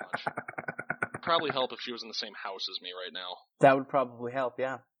 So much. It'd probably help if she was in the same house as me right now. That would probably help,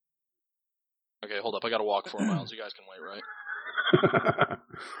 yeah. Okay, hold up. I gotta walk 4 miles. You guys can wait, right?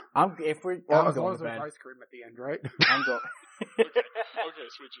 I'm As going long as to there's bed. ice cream at the end, right? I'm going. Okay,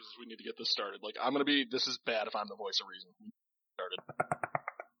 sweet Jesus, we need to get this started. Like, this is bad if I'm the voice of reason. Started.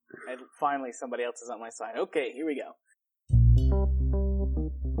 And finally somebody else is on my side. Okay, here we go.